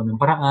gumagawa ng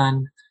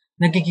paraan.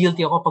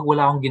 Nagigilty ako pag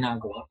wala akong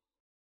ginagawa.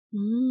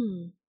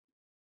 Mm.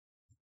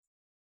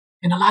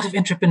 And a lot of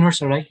entrepreneurs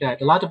are like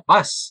that. A lot of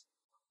us,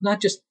 not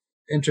just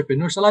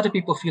entrepreneurs, a lot of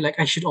people feel like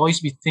I should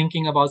always be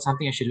thinking about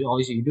something. I should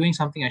always be doing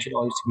something. I should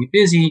always be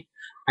busy.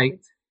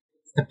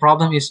 The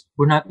problem is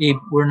we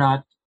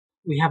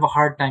have a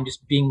hard time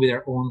just being with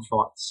our own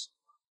thoughts,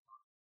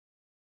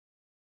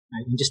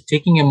 right? And just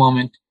taking a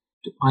moment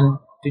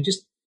to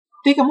just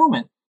take a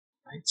moment,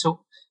 right?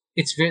 So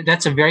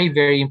that's a very,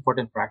 very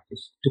important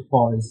practice, to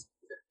pause.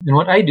 And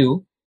what I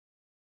do,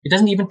 it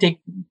doesn't even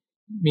take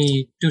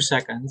me 2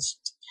 seconds.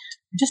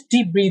 Just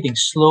deep breathing,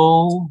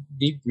 slow,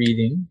 deep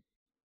breathing,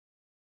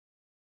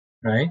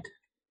 right?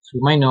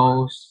 Through my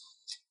nose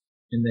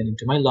and then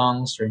into my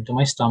lungs or into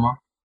my stomach.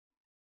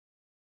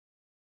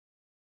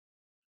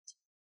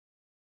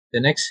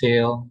 Then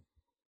exhale.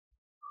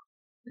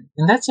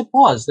 And that's a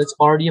pause. That's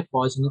already a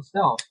pause in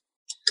itself.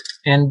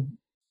 And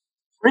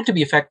for it to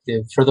be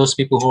effective, for those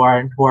people who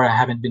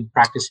haven't been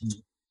practicing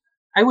it,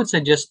 I would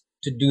suggest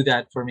to do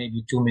that for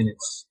maybe 2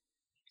 minutes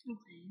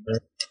Okay.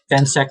 or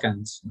 10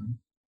 seconds.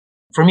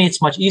 For me,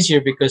 it's much easier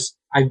because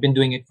I've been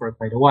doing it for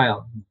quite a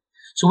while.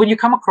 So when you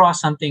come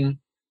across something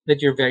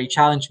that you're very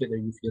challenged with or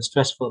you feel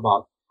stressful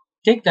about,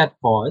 take that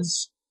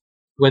pause,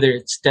 whether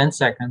it's 10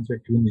 seconds or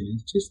 2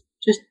 minutes.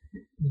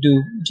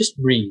 Just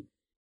breathe.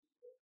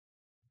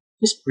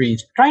 Just breathe.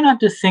 Try not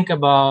to think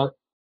about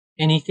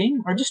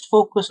anything, or just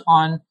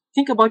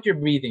think about your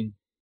breathing.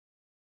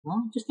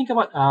 Well, just think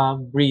about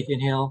breathe,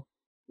 inhale,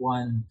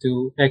 1,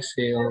 2,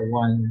 exhale,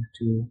 1,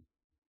 2,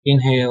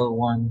 inhale,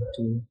 1,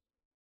 2,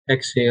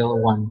 exhale,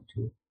 1,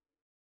 2.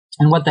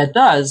 And what that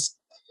does,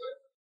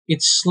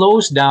 it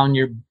slows down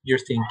your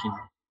thinking.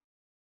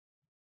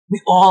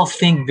 We all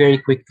think very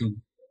quickly,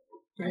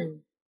 right?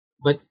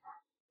 But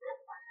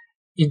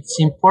it's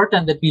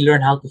important that we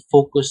learn how to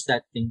focus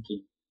that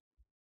thinking.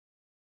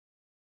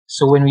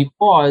 So when we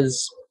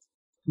pause,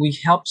 we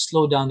help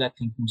slow down that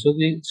thinking so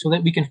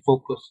that we can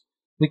focus,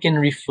 we can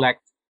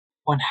reflect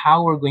on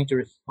how we're going to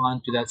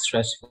respond to that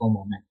stressful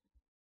moment.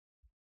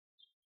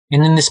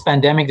 And in this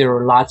pandemic, there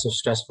were lots of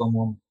stressful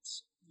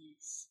moments.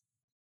 Yes.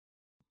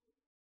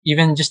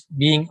 Even just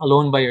being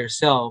alone by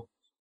yourself,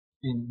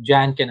 and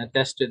Jan can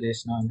attest to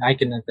this, no, and I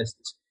can attest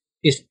to this,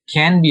 it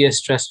can be a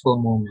stressful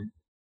moment,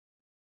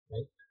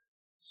 right?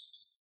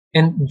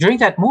 And during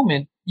that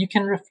moment, you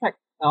can reflect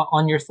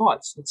on your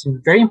thoughts. It's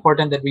very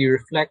important that we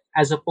reflect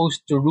as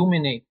opposed to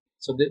ruminate.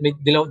 So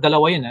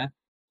dalawa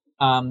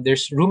yun,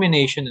 there's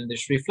rumination and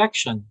there's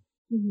reflection.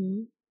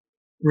 Mm-hmm.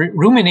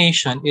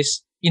 Rumination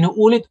is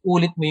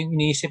inuulit-ulit mo yung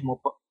iniisip mo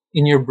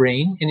in your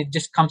brain, and it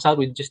just comes out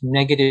with just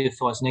negative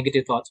thoughts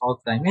all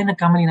the time.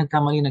 Nagkamali,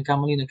 anong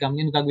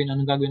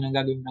gagawin,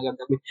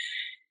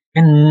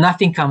 and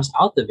nothing comes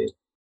out of it.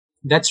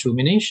 That's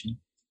rumination.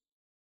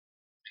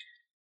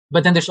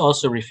 But then there's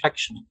also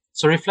reflection.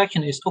 So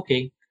reflection is,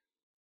 okay,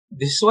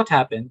 this is what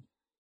happened,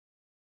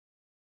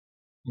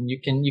 and you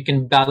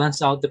can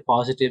balance out the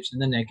positives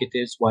and the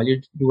negatives while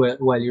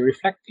you're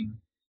reflecting.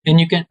 And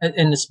you can,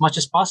 and as much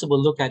as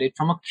possible, look at it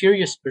from a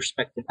curious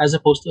perspective as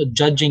opposed to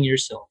judging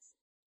yourself,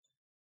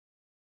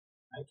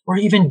 right? Or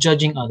even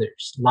judging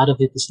others. A lot of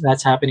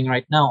that's happening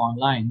right now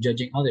online,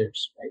 judging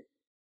others, right?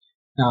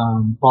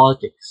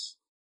 Politics.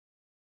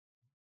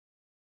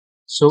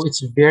 So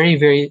it's a very,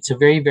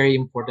 very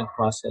important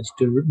process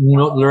to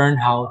learn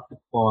how to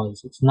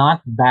pause. It's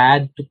not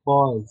bad to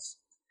pause.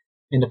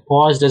 And the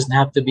pause doesn't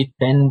have to be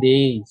 10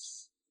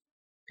 days.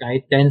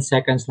 Kahit 10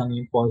 seconds lang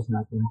yung pause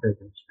natin per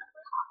day.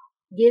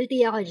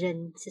 Guilty ako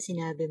dyan sa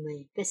sinabi mo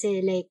eh.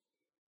 Kasi like,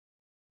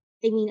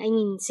 I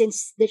mean,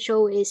 since the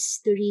show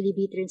is to really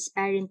be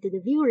transparent to the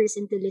viewers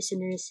and to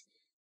listeners,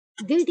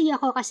 guilty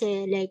ako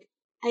kasi like,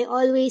 I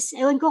always,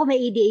 ewan ko kung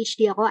may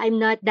ADHD ako, I'm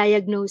not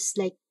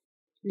diagnosed like,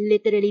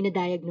 literally na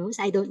diagnose.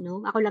 I don't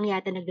know. Ako lang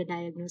yata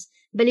nagda-diagnose.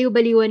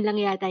 Baliw-baliwan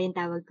lang yata yung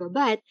tawag ko.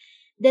 But,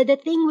 the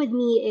thing with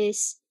me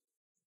is,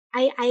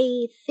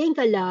 I think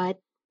a lot.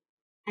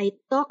 I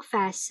talk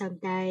fast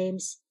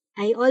sometimes.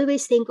 I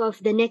always think of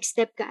the next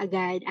step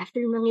kaagad. After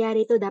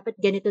mangyari to, dapat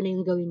ganito na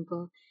yung gawin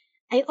ko.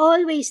 I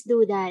always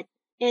do that.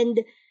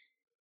 And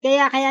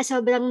kaya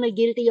sobrang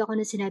nag-guilty ako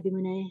na sinabi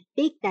mo na,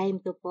 take time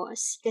to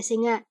pause.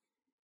 Kasi nga,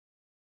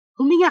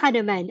 huminga ka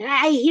naman.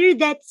 I hear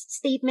that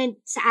statement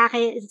sa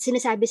akin,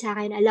 sinasabi sa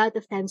akin a lot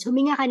of times,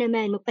 huminga ka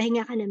naman,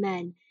 magpahinga ka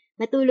naman,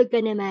 matulog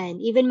ka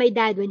naman. Even my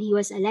dad, when he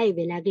was alive,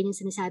 lagi niyang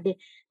sinasabi,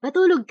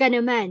 matulog ka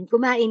naman,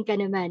 kumain ka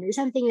naman, or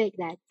something like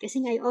that.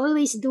 Kasi I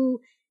always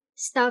do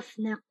stuff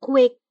na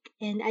quick,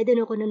 and I don't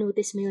know kung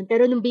na-notice mo yun.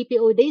 Pero nung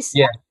BPO days,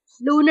 yeah,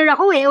 loner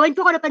ako eh. Ewan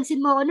ko kung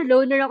napansin mo ako,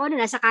 loner ako,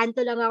 nasa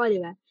kanto lang ako,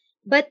 di ba?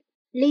 But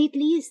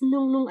lately,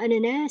 nung ano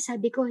na,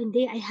 sabi ko,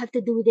 hindi, I have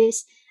to do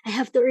this. I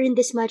have to earn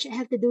this much. I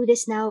have to do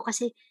this now.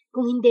 Kasi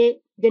kung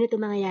hindi, ganito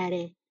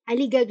mangyayari.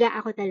 Aligaga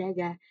ako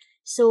talaga.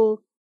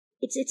 So,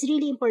 it's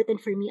really important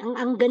for me.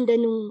 Ang ganda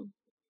nung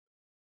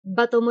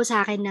bato mo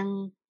sa akin ng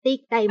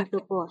take time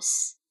to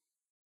pause.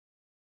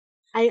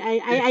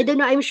 I don't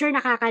know. I'm sure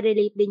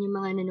nakaka-relate din yung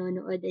mga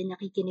nanonood and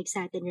nakikinig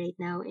sa atin right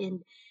now.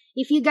 And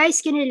if you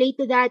guys can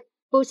relate to that,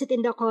 post it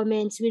in the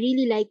comments. We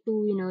really like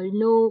to,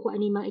 know kung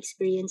ano yung mga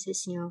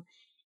experiences nyo.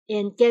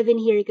 And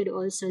Kevin here could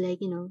also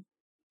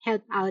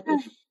help out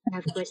if you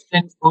have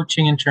questions.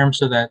 Coaching in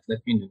terms of that,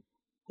 let me know.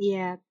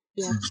 Yeah.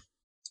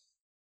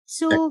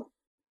 So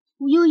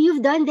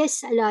you've done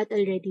this a lot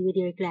already with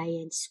your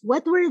clients.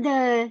 What were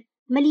the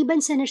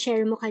maliban sa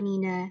na-share mo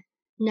kanina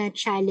na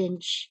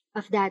challenge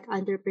of that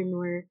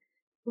entrepreneur?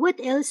 What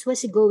else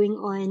was going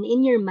on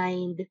in your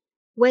mind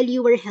while you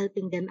were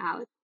helping them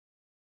out?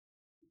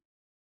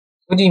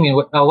 What do you mean?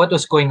 What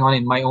was going on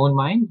in my own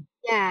mind?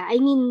 Yeah, I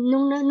mean,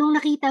 nung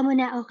nakita mo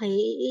na, okay,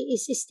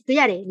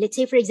 kunyari, let's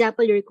say for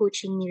example, you're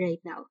coaching me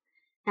right now.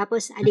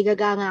 Tapos,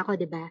 aligaga nga ako,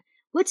 diba?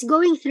 What's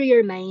going through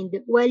your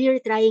mind while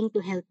you're trying to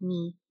help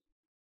me?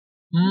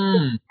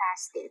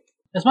 Past it.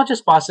 As much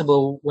as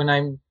possible, when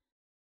I'm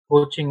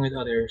coaching with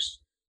others,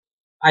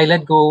 I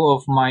let go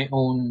of my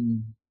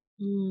own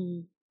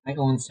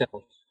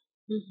self.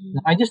 Mm-hmm.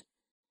 I just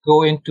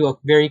go into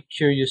a very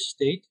curious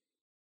state.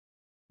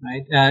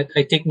 Right?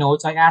 I take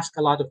notes. I ask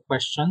a lot of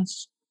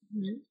questions.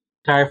 Mm-hmm.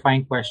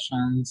 Clarifying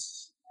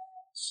questions.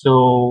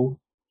 So,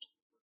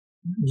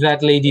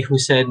 that lady who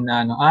said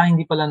na,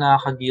 hindi pala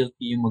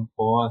nakaka-guilty yung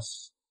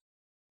mag-pause.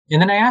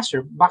 And then I asked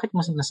her, bakit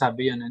mo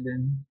nasabi yun? And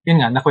then, yun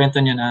nga,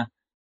 nakwento niya na,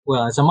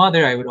 well, as a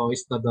mother, I would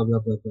always blah, blah, blah,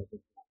 blah, blah, blah.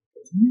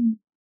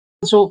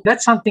 So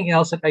that's something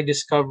else that I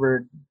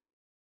discovered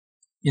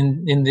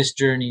in this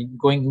journey,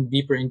 going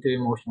deeper into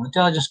emotional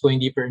intelligence, going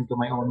deeper into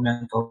my own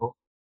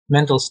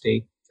mental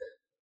state.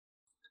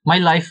 My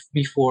life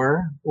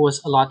before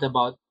was a lot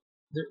about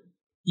the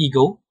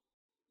ego,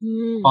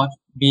 about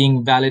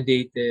being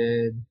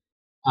validated,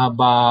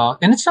 about,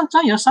 and it's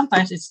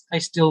sometimes it's, I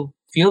still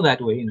feel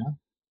that way,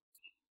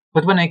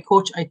 but when I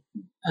coach, I,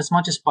 as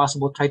much as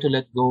possible, try to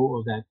let go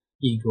of that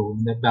ego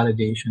and that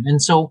validation.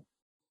 And so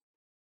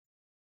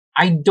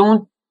I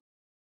don't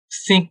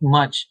think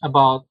much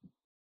about,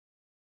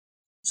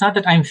 it's not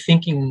that I'm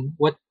thinking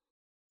what's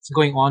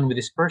going on with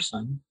this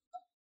person,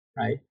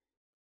 right?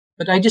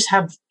 But I just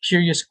have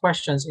curious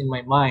questions in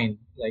my mind,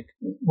 like,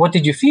 what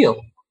did you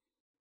feel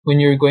when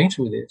you were going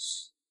through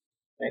this?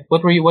 Right?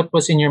 What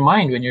was in your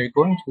mind when you were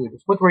going through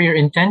this? What were your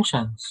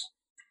intentions?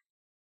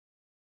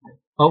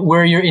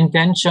 Were your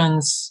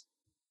intentions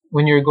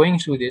when you're going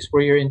through this,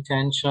 were your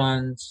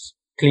intentions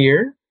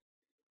clear?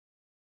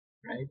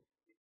 Right?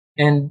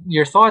 And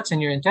your thoughts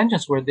and your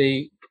intentions, were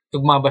they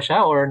tugma ba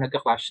siya or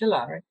nagka-clash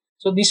sila, right?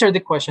 So these are the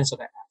questions that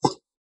I ask.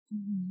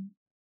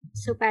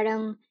 So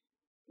parang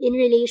in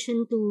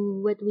relation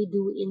to what we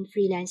do in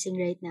freelancing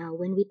right now,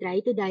 when we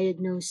try to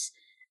diagnose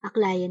a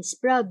client's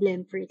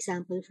problem, for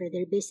example, for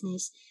their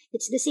business,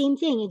 it's the same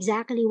thing,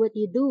 exactly what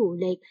you do.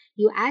 Like,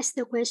 you ask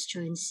the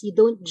questions, you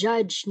don't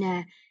judge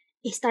na,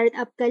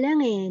 start-up ka lang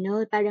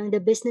no? Parang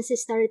the business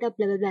is startup,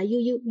 blah, blah, blah.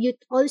 You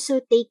also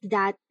take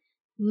that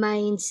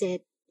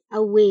mindset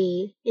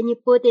away and you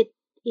put it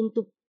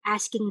into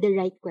asking the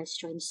right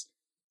questions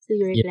to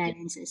your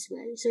clients as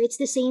well. So it's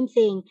the same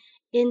thing.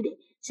 And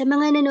sa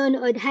mga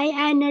nanonood, hi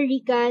Anna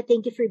Rica,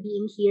 thank you for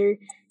being here.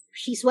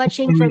 She's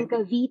watching from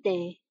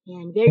Cavite.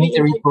 Yan, You very need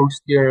to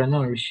repost your,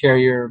 share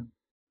your.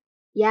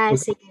 Yeah,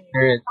 sige.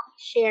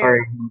 Share.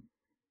 Sorry.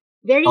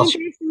 Very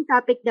interesting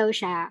topic daw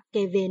siya,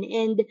 Kevin.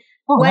 And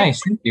nice,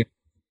 thank you.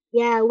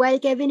 Yeah, while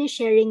Kevin is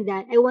sharing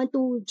that, I want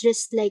to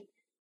just like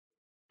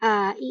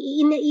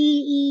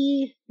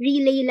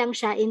relay lang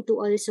siya into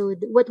also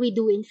what we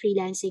do in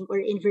freelancing or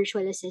in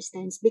virtual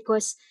assistants,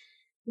 because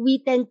we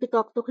tend to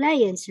talk to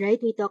clients, right?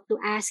 We talk to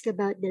ask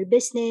about their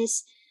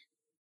business.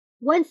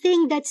 One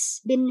thing that's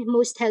been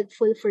most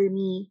helpful for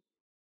me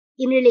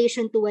in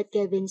relation to what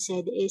Kevin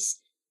said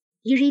is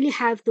you really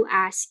have to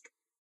ask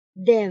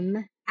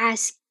them,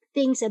 ask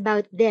things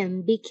about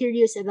them, be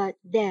curious about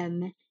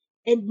them,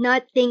 and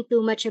not think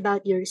too much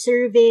about your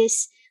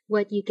service,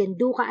 what you can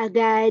do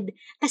kaagad.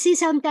 Kasi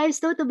sometimes,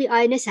 to be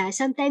honest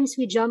sometimes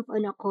we jump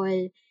on a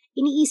call,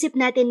 iniisip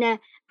natin na,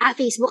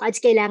 Facebook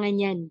ads kailangan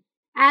yan.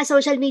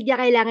 Social media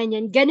kailangan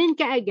yan. Ganun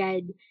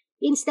kaagad.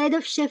 Instead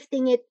of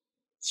shifting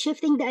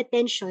the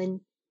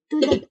attention to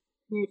the person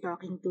you're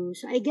talking to.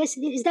 So I guess,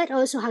 is that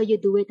also how you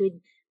do it with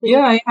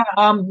Yeah.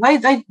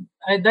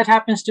 That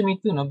happens to me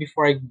too.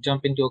 Before I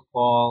jump into a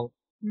call,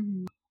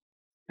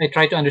 I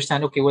try to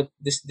understand. Okay, what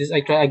this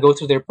I go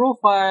through their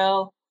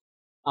profile,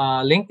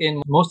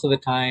 LinkedIn most of the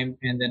time,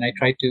 and then I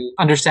try to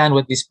understand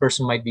what this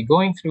person might be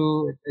going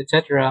through,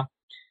 etc.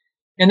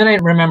 And then I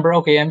remember,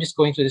 okay, I'm just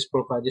going through this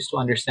profile just to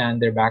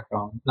understand their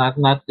background, not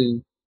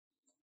to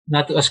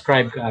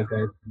ascribe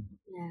kaagad.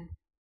 Yeah.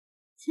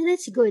 So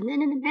that's good.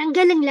 Ang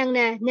galing lang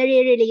na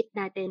nare-relate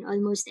natin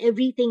almost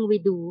everything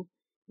we do,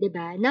 'di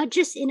ba? Not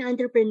just in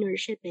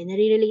entrepreneurship,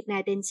 nare-relate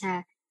natin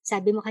sa,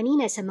 sabi mo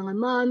kanina, sa mga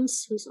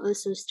moms who's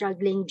also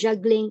struggling,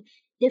 juggling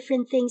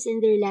different things in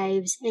their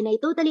lives. And I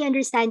totally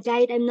understand,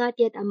 kahit I'm not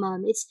yet a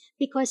mom. It's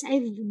because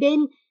I've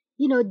been,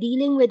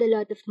 dealing with a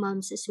lot of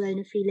moms as well,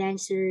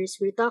 freelancers.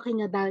 We're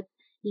talking about,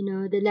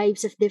 the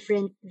lives of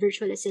different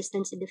virtual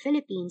assistants in the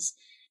Philippines.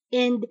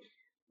 And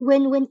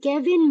when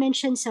Kevin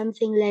mentioned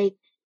something like,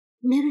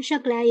 meron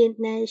siyang client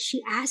na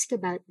she asked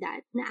about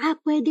that, na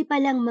pwede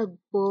palang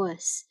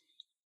mag-pause.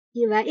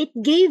 Diba? It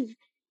gave,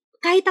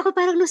 kahit ako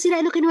parang nung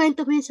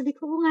kinuwento mo yun, sabi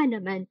ko, nga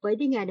naman,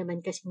 pwede nga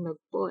naman kasing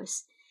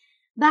mag-pause.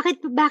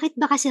 Bakit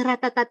ba kasi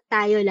ratatat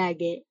tayo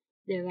lagi?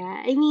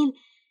 Diba? I mean,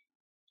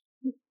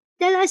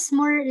 tell us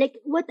more, like,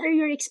 what are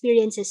your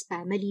experiences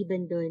pa,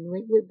 maliban doon,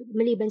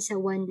 maliban sa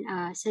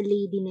sa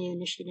lady na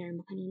yun na share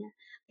mo kanina?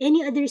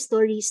 Any other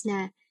stories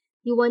na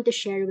you want to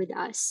share with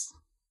us?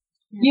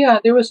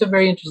 Yeah, there was a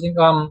very interesting.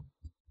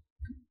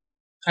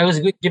 I was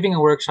giving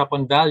a workshop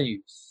on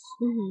values.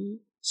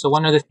 So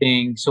one of the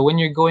things, so when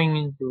you're going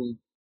into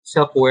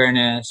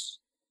self-awareness,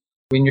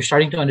 when you're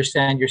starting to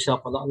understand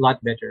yourself a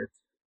lot better,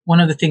 one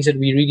of the things that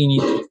we really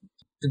need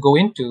to go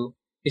into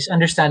is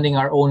understanding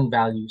our own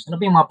values. Ano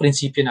ba yung mga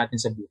prinsipyo natin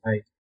sa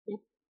buhay?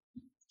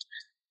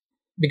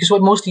 Because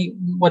what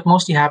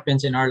mostly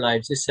happens in our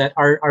lives is that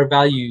our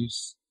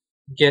values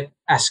get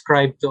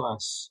ascribed to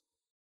us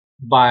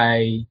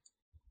by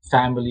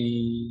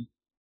family,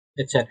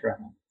 etc.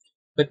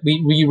 But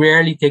we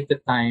rarely take the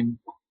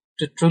time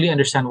to truly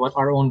understand what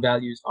our own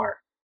values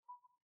are,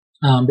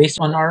 based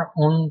on our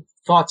own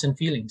thoughts and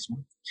feelings.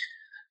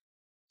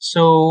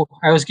 So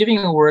I was giving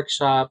a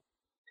workshop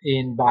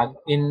in La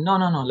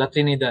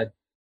Trinidad,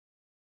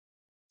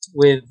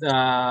 with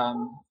a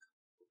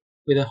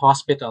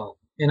hospital,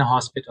 in a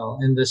hospital,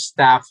 and the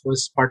staff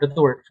was part of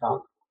the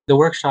workshop. The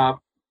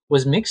workshop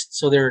was mixed,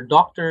 so there are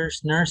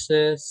doctors,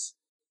 nurses,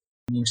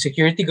 yung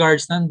security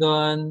guards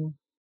nandun,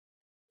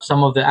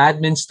 some of the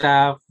admin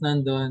staff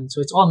nandun,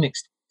 so it's all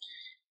mixed.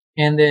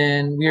 And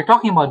then we were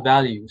talking about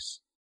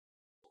values,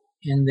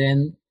 and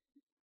then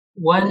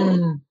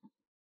one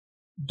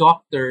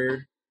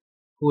doctor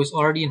who was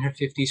already in her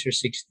 50s or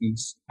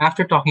 60s,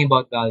 after talking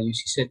about values,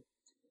 he said,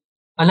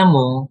 alam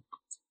mo,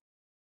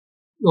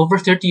 over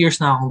 30 years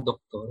na akong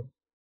doktor,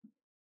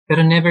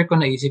 pero never ko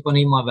naisip ano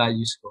yung mga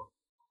values ko.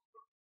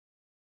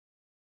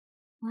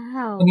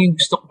 Wow. Ano yung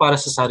gusto ko para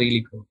sa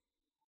sarili ko.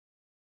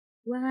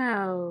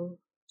 Wow.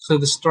 So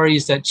the story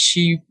is that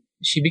she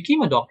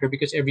became a doctor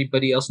because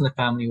everybody else in the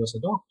family was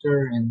a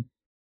doctor, and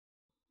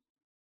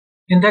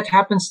that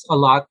happens a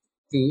lot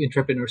to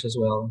entrepreneurs as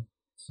well.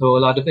 So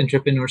a lot of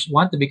entrepreneurs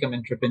want to become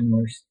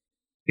entrepreneurs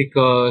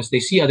because they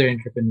see other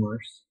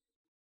entrepreneurs.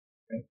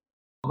 Right?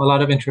 A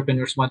lot of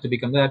entrepreneurs want to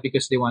become that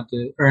because they want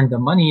to earn the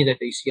money that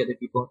they see other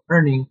people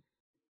earning.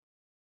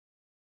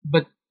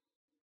 But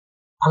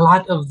a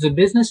lot of the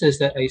businesses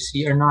that I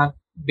see are not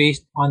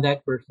based on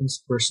that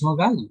person's personal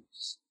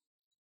values.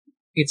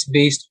 It's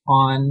based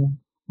on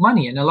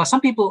money. And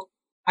some people,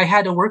 I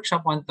had a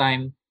workshop one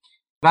time,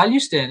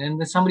 values then, and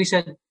then somebody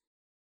said,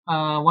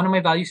 one of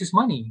my values is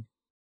money.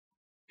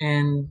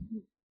 And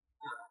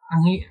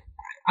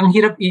ang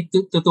hirap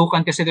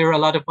itutukan kasi there are a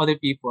lot of other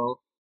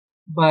people,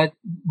 but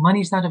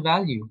money is not a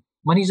value.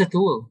 Money is a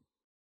tool.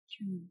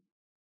 True.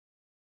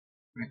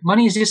 Right?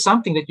 Money is just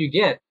something that you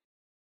get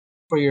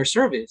for your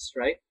service,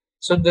 right?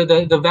 So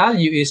the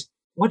value is,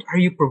 what are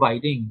you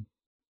providing?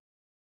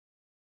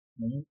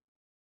 Right?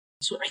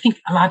 So I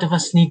think a lot of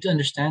us need to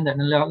understand that,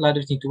 and a lot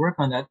of us need to work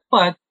on that.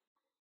 But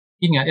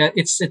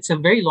it's a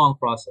very long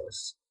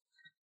process.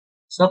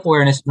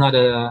 Self-awareness is not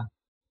a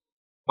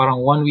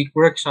parang 1 week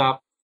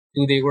workshop,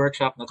 2-day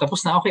workshop na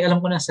tapos na, okay, alam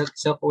ko na,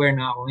 self-aware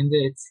na ako.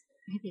 Hindi,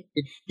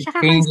 it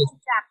Saka changes.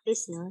 constant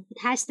practice, no? It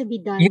has to be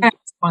done. Yeah,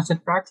 it's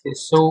constant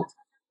practice. So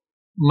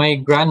my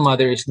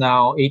grandmother is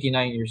now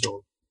 89 years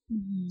old.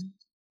 Mm-hmm.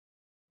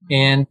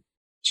 And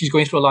she's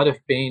going through a lot of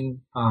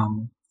pain,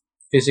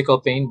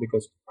 physical pain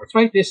because of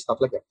arthritis, stuff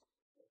like that.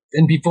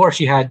 And before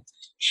she had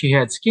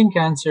skin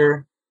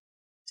cancer.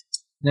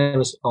 That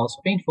was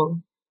also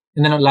painful.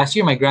 And then last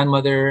year, my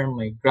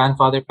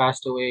grandfather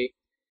passed away.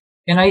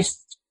 And I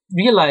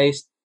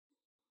realized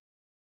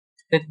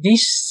that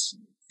these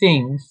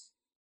things,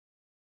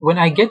 when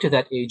I get to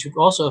that age, would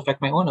also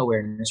affect my own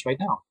awareness right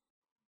now.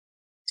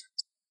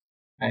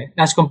 Right?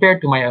 As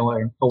compared to my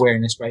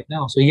awareness right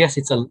now. So yes,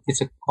 it's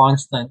a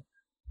constant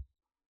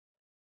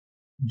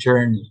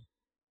journey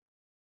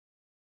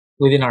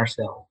within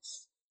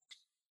ourselves.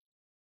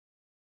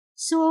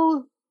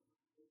 So,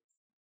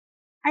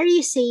 are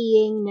you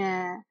saying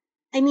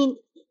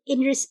in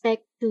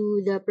respect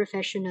to the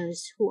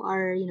professionals who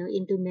are,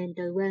 into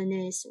mental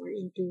wellness or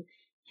into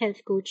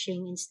health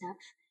coaching and stuff,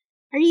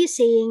 are you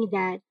saying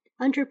that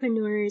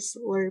entrepreneurs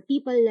or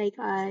people like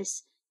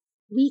us,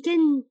 we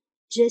can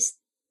just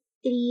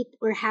treat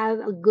or have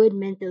a good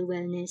mental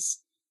wellness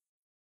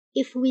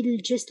if we'll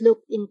just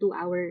look into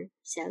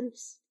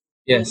ourselves?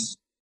 Yes.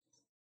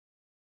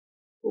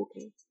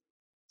 Okay.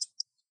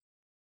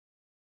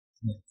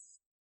 Yes.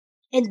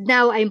 And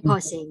now I'm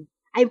pausing.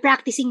 I'm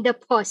practicing the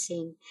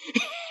pausing.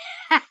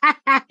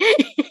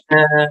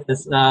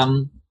 Yes,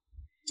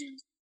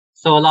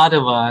 so a lot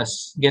of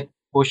us get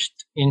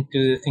pushed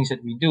into things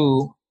that we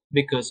do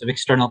because of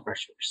external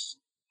pressures.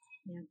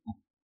 Yeah.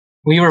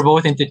 We were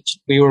both in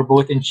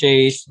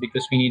Chase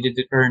because we needed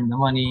to earn the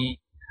money.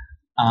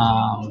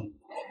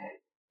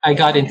 I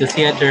got into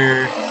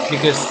theater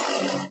because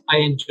I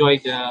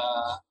enjoyed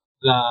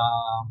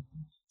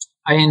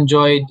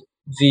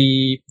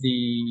the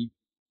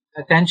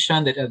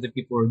attention that other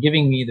people were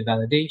giving me, the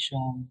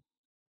validation.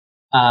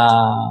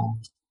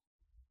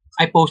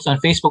 I post on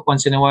Facebook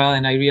once in a while,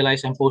 and I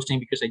realize I'm posting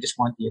because I just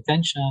want the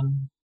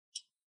attention.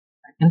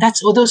 And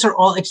those are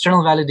all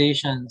external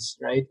validations,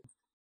 right?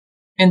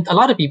 And a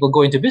lot of people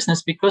go into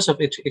business because of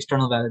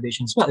external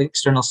validations. Well,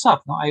 external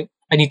stuff. No, I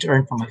need to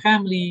earn from my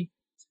family,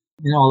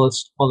 all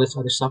this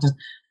other stuff. And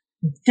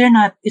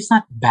it's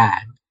not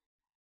bad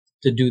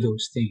to do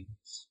those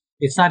things.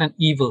 It's not an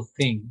evil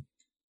thing.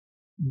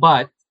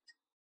 But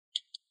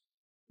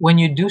when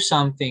you do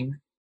something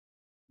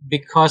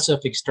because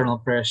of external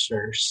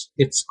pressures,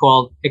 it's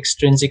called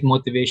extrinsic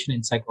motivation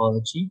in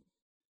psychology.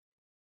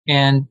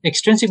 And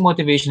extrinsic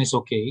motivation is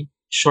okay,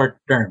 short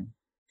term.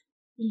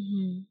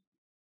 Mm-hmm.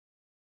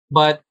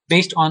 But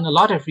based on a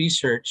lot of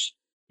research,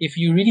 if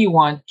you really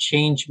want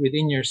change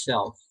within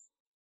yourself,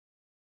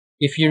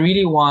 if you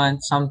really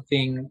want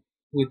something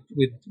with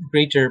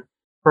greater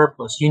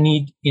purpose, you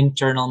need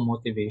internal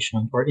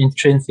motivation or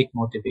intrinsic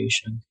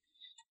motivation.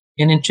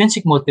 And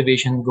intrinsic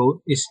motivation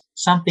is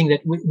something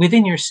that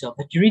within yourself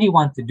that you really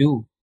want to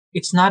do.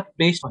 It's not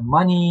based on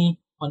money,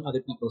 on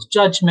other people's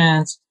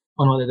judgments,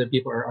 on what other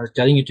people are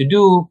telling you to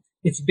do.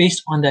 It's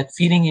based on that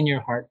feeling in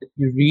your heart that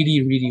you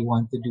really, really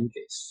want to do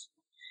this.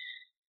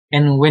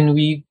 And when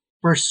we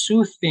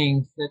pursue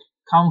things that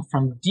come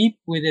from deep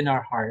within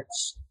our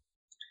hearts,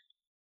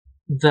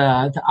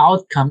 the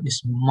outcome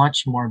is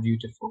much more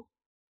beautiful.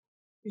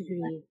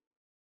 Agree.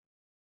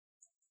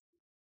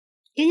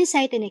 Can you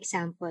cite an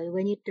example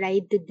when you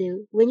tried to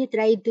do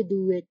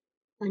it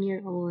on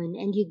your own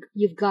and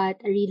you've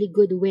got a really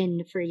good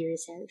win for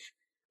yourself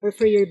or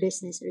for your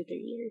business or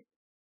career?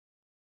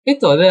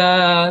 Ito,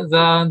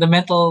 the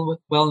mental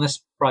wellness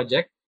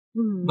project,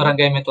 Mm-hmm.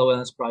 barangay mental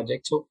wellness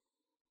project. So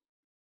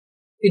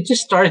it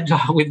just started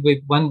with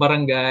one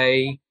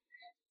barangay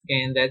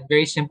and that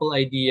very simple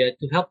idea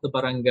to help the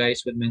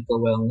barangays with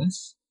mental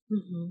wellness.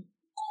 Mm-hmm.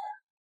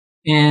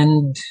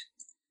 And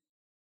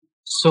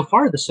so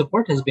far, the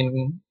support has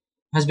been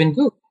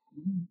good.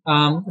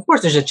 Of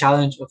course, there's a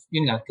challenge of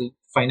to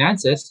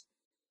finances,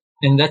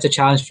 and that's a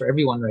challenge for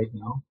everyone right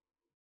now.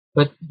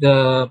 But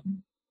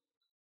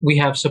we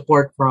have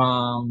support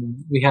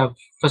from we have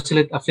a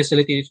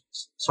facilitator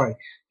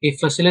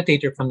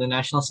from the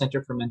National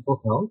Center for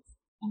Mental Health,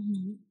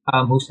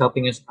 Mm-hmm. who's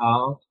helping us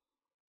out.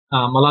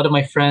 A lot of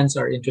my friends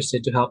are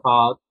interested to help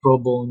out pro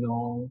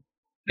bono.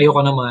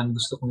 Ayoko naman,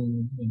 gusto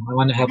kong, I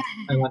want to help,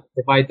 I want to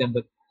provide them,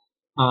 but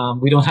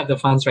we don't have the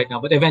funds right now,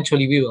 but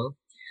eventually we will.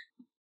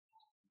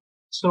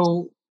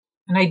 So,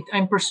 and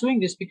I'm pursuing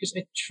this because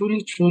I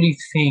truly, truly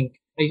think,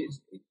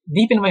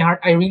 deep in my heart,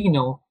 I really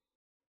know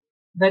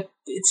that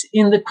it's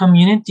in the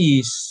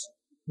communities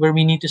where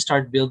we need to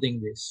start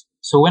building this.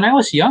 So when I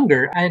was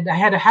younger, I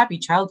had a happy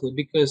childhood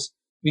because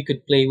we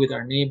could play with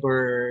our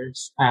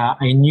neighbors.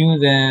 I knew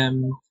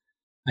them.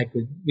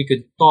 We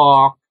could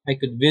talk. I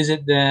could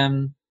visit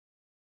them.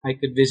 I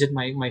could visit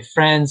my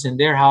friends in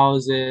their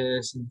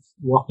houses,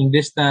 walking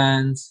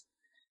distance,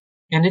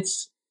 and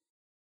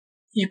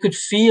you could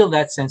feel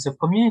that sense of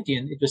community,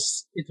 and it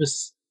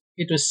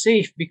was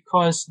safe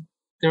because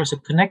there was a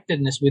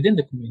connectedness within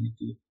the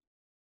community.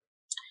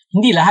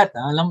 Hindi lahat,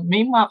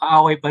 may mga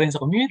kaaway pa rin sa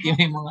community,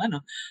 may mga ano.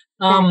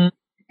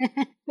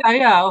 Correct.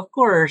 Yeah, of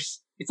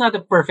course, it's not a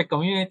perfect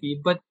community,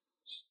 but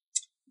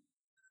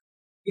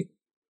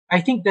I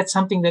think that's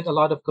something that a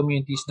lot of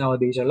communities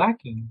nowadays are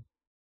lacking,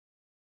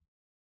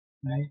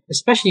 right?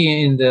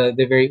 Especially in the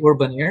very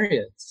urban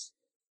areas.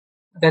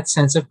 That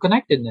sense of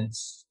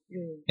connectedness.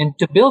 True. And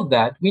to build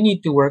that, we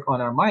need to work on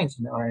our minds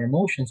and our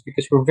emotions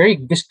because we're very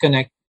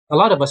disconnected. A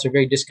lot of us are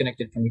very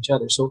disconnected from each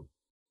other. So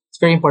it's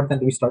very important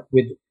that we start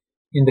with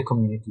in the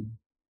community.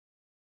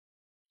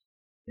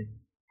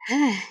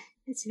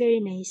 That's very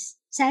nice.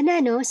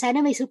 Sana, no?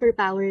 Sana may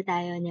superpower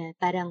tayo na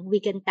parang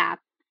we can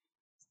tap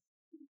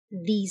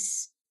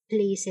these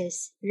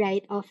places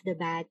right off the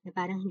bat na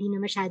parang hindi na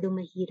masyadong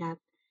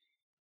mahirap.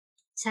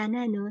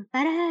 Sana, no?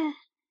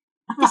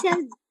 Kasi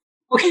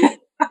Okay.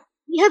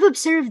 we have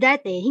observed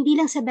that hindi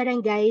lang sa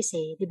barangays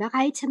di ba?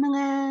 Kahit sa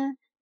mga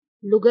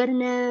lugar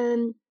na,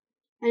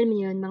 alam mo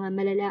yun,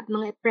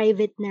 mga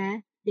private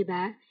na, di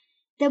ba?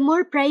 The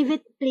more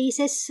private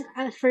places,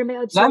 for my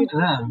Lalo na.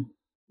 observation,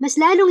 mas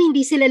lalong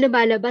hindi sila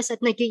lumalabas at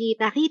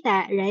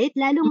nagkikita-kita, right?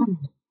 Lalong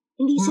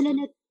hindi Mm. sila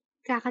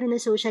nagkakaroon ng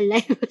social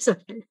life.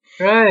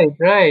 Right,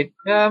 right.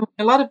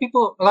 A lot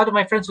of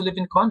my friends who live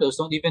in condos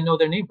don't even know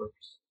their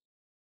neighbors.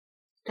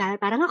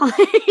 Parang ako,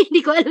 hindi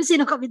ko alam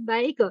sino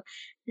kapitbahay ko.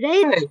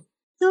 Right? Right.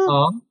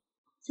 So,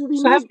 we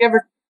So have need, you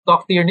ever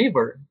talked to your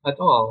neighbor at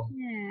all?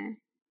 yeah,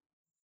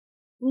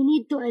 we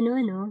need to,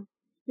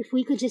 if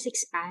we could just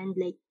expand,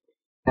 like,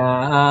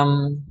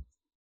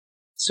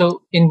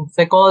 So in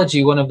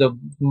psychology, one of the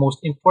most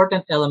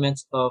important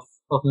elements of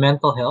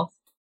mental health,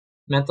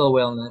 mental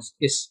wellness,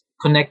 is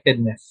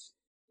connectedness.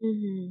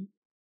 mm-hmm.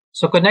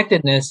 So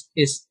connectedness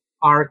is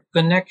our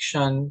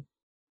connection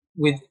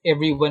with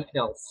everyone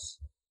else.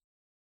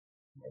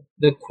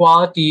 The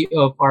quality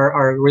of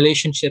our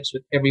relationships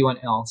with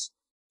everyone else.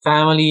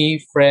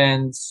 Family,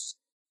 friends,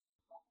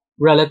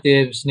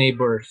 relatives,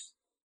 neighbors.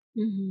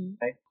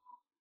 Mm-hmm. Right?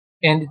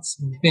 And it's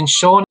been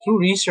shown through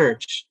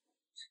research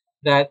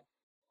that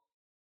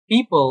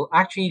people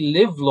actually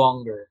live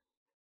longer,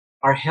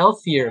 are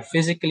healthier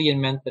physically and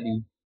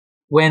mentally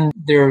when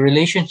their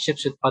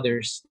relationships with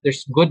others,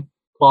 there's good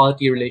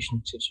quality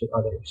relationships with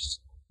others.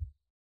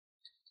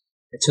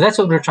 So that's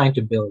what we're trying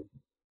to build.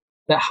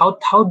 That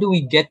how do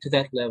we get to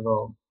that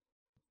level?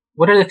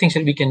 What are the things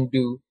that we can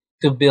do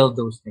to build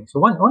those things? So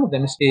one of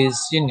them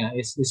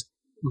is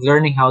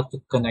learning how to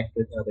connect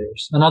with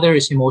others. Another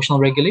is emotional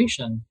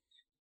regulation,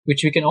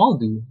 which we can all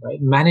do, right?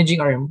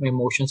 Managing our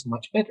emotions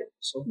much better.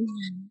 So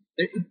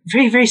they're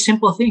very, very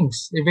simple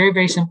things. They're very,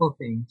 very simple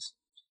things.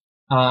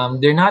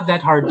 They're not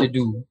that hard to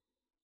do.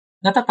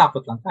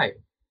 Natatakot lang tayo.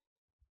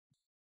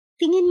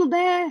 Tingin mo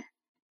ba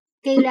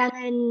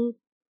kailangan,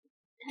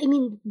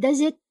 does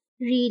it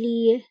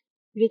really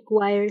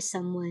require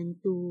someone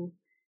to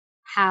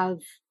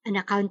have an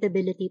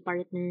accountability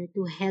partner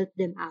to help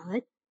them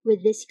out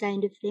with this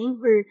kind of thing?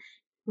 Or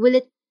will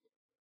it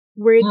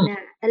work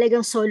na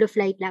talagang solo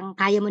flight lang,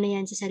 kaya mo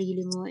na yan sa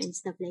sarili mo and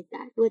stuff like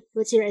that?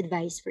 What's your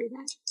advice for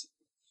that?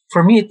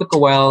 For me, it took a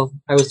while.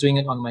 I was doing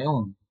it on my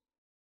own.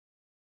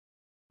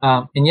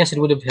 And yes, it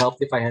would have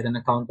helped if I had an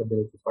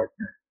accountability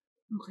partner.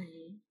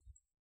 Okay.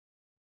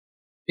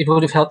 it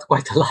would have helped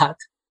quite a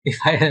lot if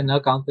I had an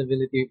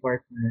accountability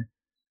partner.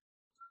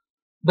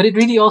 But it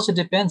really also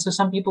depends. So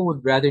some people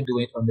would rather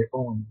do it on their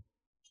own,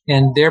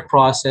 and their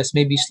process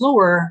may be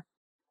slower,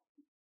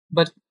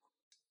 but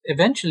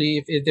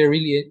eventually, if they're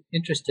really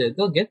interested,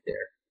 they'll get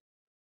there.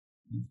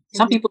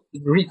 Some people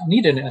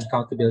need an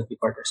accountability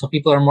partner. Some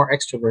people are more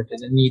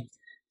extroverted and need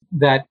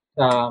that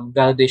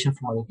validation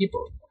from other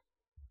people.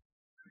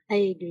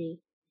 I agree.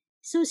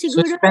 So So it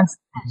siguro, depends.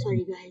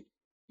 sorry, go ahead.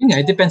 Yeah,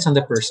 it depends on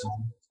the person.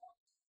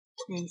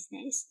 Nice.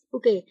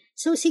 Okay.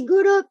 So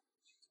siguro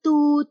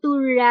to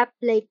wrap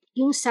like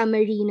yung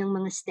summary ng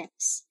mga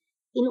steps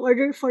in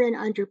order for an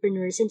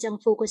entrepreneur, since ang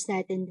focus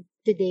natin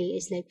today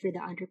is like for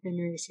the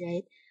entrepreneurs,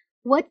 right?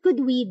 What could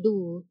we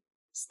do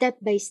step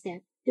by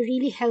step to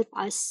really help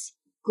us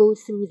go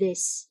through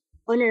this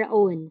on our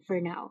own for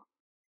now?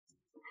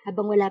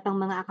 Habang wala pang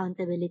mga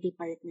accountability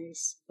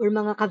partners or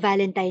mga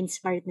ka-Valentine's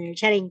partner.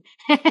 Charing.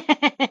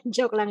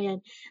 Joke lang yan.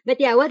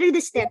 But yeah, what are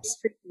the steps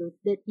for you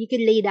that you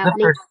can lay down?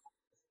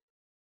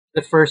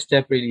 The first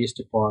step really is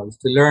to pause,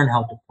 to learn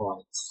how to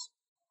pause.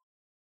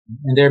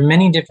 And there are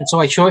many different, so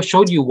I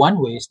showed you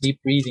one way is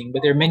deep breathing,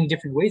 but there are many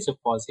different ways of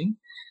pausing.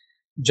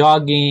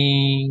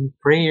 Jogging,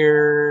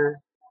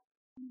 prayer,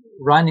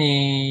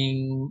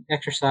 running,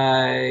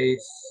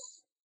 exercise,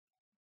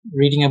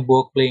 reading a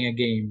book, playing a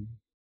game.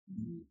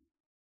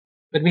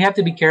 But we have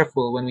to be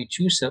careful when we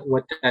choose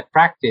what that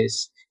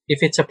practice,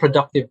 if it's a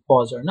productive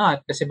pause or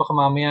not. Kasi baka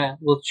mamaya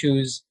we'll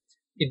choose,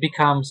 it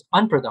becomes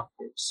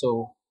unproductive.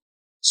 So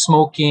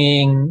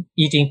smoking,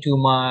 eating too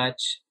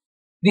much,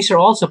 these are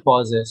also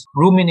pauses.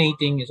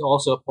 Ruminating is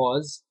also a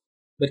pause,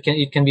 but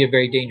it can be a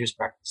very dangerous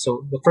practice.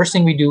 So the first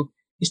thing we do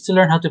is to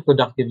learn how to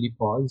productively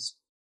pause.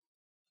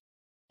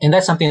 And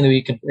that's something that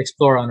we can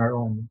explore on our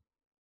own.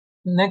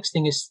 The next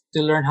thing is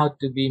to learn how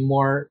to be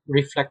more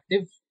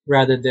reflective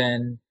rather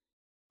than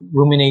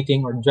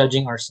ruminating or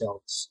judging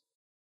ourselves.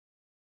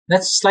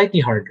 That's slightly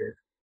harder.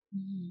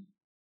 Mm-hmm.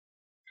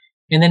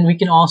 And then we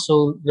can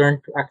also learn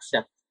to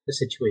accept the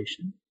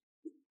situation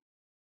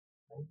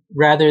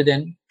rather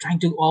than trying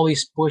to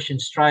always push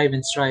and strive.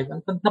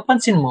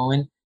 Napansin mo,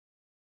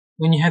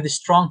 when you have this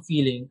strong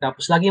feeling,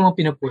 tapos lagi mong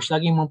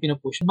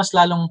pinupush, mas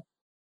lalong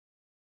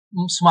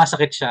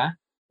sumasakit siya.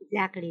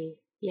 Exactly.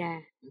 Yeah.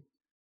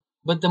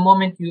 But the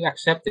moment you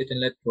accept it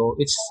and let go,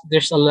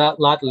 there's a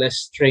lot less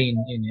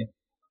strain in it.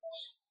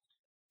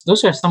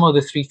 Those are some of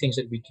the 3 things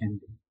that we can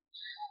do.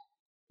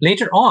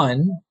 Later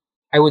on,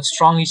 I would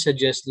strongly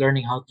suggest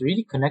learning how to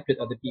really connect with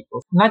other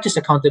people. Not just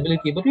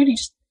accountability, but really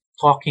just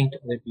talking to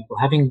other people,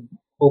 having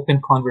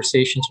open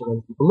conversations with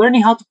other people,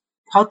 learning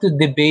how to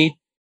debate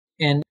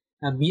and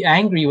be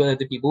angry with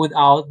other people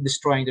without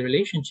destroying the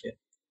relationship,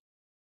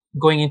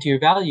 going into your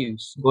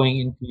values, going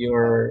into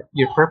your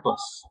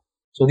purpose.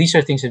 So these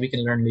are things that we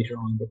can learn later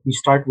on. But we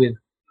start with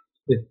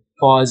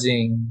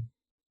pausing,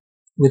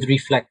 with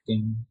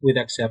reflecting, with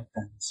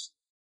acceptance.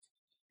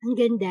 Ang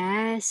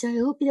ganda. So I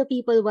hope the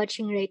people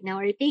watching right now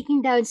are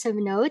taking down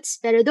some notes.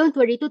 Pero don't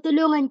worry,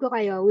 tutulungan ko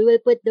kayo. We will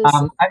put those.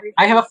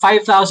 I have a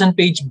 5,000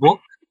 page book.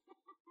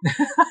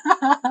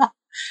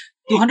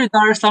 $200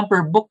 lang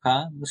per book,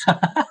 ha?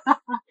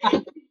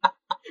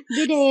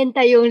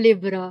 Binenta yung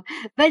libro.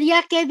 But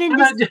yeah, Kevin,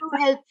 this is so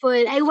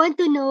helpful. I want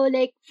to know,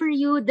 like, for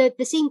you, the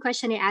same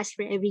question I ask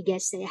for every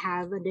guest I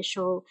have on the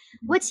show.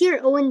 What's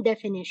your own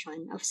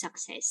definition of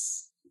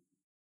success?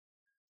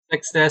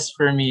 Success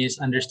for me is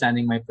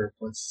understanding my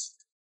purpose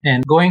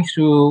and going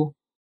through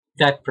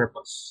that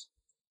purpose.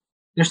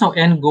 There's no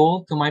end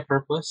goal to my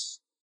purpose.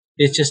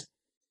 It's just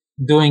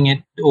doing it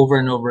over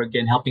and over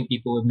again, helping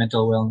people with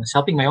mental wellness,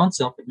 helping my own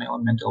self with my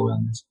own mental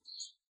wellness.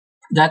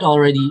 That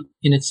already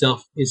in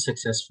itself is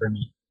success for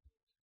me.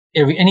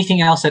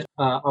 Anything else that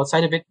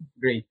outside of it,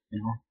 great,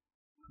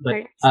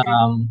 But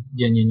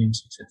yun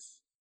success.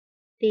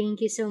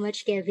 Thank you so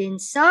much, Kevin.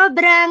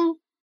 Sobrang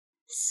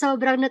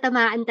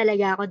natamaan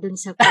talaga ako dun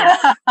sa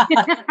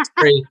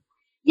Great.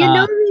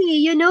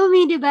 You know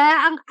me, di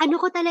ba? Ang ano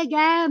ko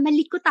talaga,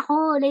 malikot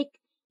ako. Like,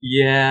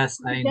 yes,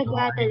 I know.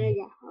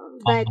 Talaga.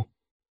 But,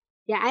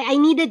 yeah, I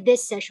needed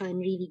this session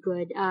really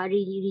good.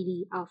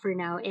 Really, for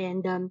now.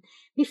 And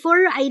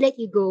before I let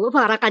you go,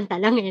 para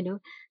kanta lang no?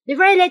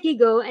 Before I let you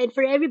go, and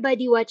for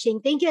everybody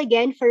watching, thank you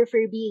again for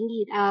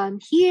being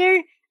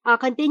here.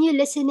 Continue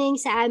listening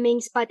sa aming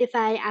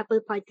Spotify,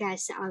 Apple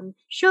Podcasts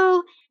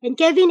show. And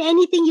Kevin,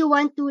 anything you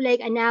want to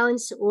like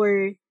announce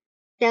or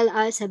tell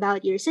us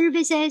about your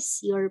services,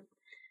 your...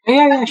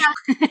 Yeah.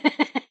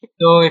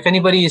 So if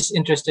anybody is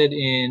interested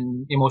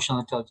in emotional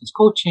intelligence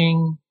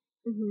coaching,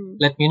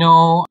 let me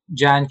know.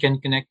 Jan can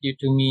connect you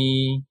to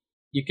me.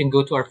 You can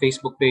go to our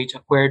Facebook page,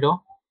 Acuerdo.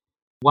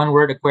 One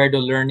word,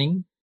 Acuerdo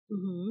Learning.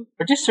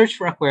 Or just search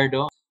for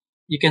Acuerdo.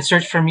 You can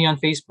search for me on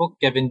Facebook,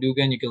 Kevin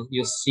Dugan.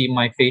 You'll see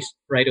my face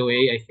right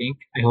away, I think.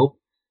 I hope.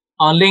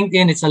 On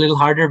LinkedIn, it's a little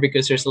harder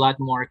because there's a lot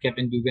more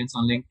Kevin Dugans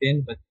on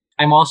LinkedIn. But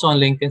I'm also on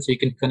LinkedIn, so you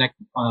can connect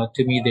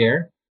to me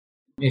there.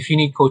 If you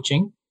need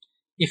coaching.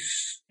 If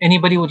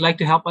anybody would like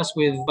to help us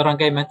with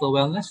barangay mental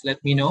wellness,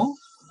 let me know.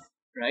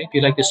 right? If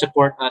you'd like to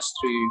support us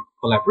through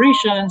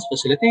collaborations,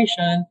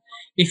 facilitation,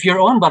 if your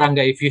own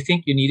barangay, if you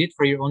think you need it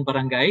for your own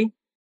barangay,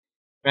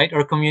 right,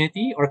 or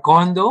community or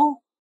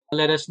condo,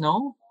 let us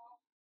know.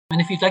 And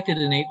if you'd like to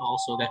donate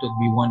also, that would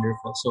be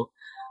wonderful. So,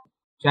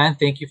 Jan,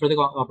 thank you for the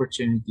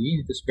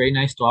opportunity. It was very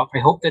nice talk. I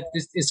hope that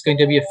this is going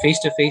to be a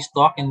face-to-face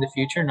talk in the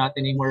future, not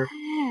anymore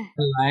Yeah.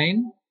 online.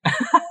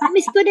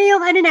 Miss ko na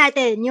yung ano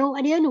natin, yung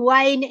ano yun,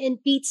 wine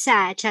and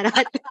pizza.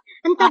 Charot.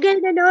 Ang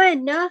tagal na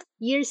nun, no?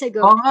 Years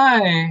ago. Oo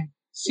nga eh.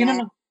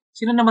 Yeah.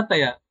 Sino naman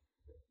taya?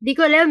 Di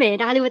ko alam eh.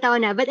 Nakalimutan ko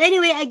na. But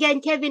anyway, again,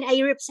 Kevin, I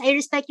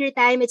respect your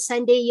time. It's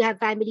Sunday. You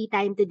have family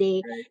time today.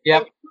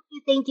 Yep.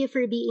 And thank you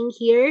for being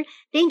here.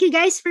 Thank you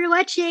guys for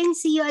watching.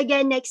 See you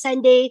again next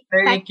Sunday.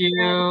 Thank you.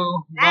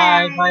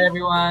 Bye. Bye,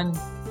 everyone.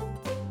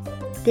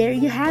 There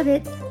you have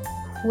it.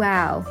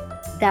 Wow.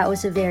 That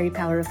was a very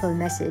powerful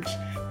message.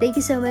 Thank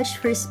you so much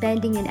for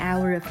spending an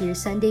hour of your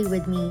Sunday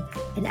with me,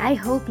 and I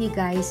hope you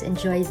guys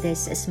enjoyed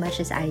this as much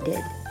as I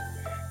did.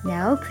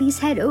 Now, please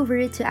head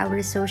over to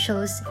our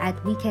socials at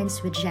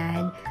Weekends with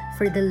Jan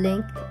for the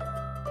link,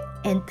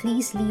 and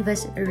please leave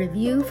us a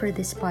review for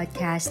this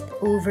podcast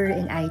over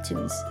in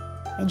iTunes.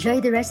 Enjoy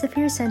the rest of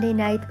your Sunday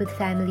night with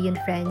family and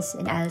friends,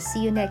 and I'll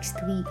see you next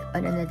week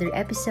on another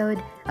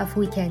episode of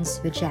Weekends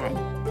with Jan.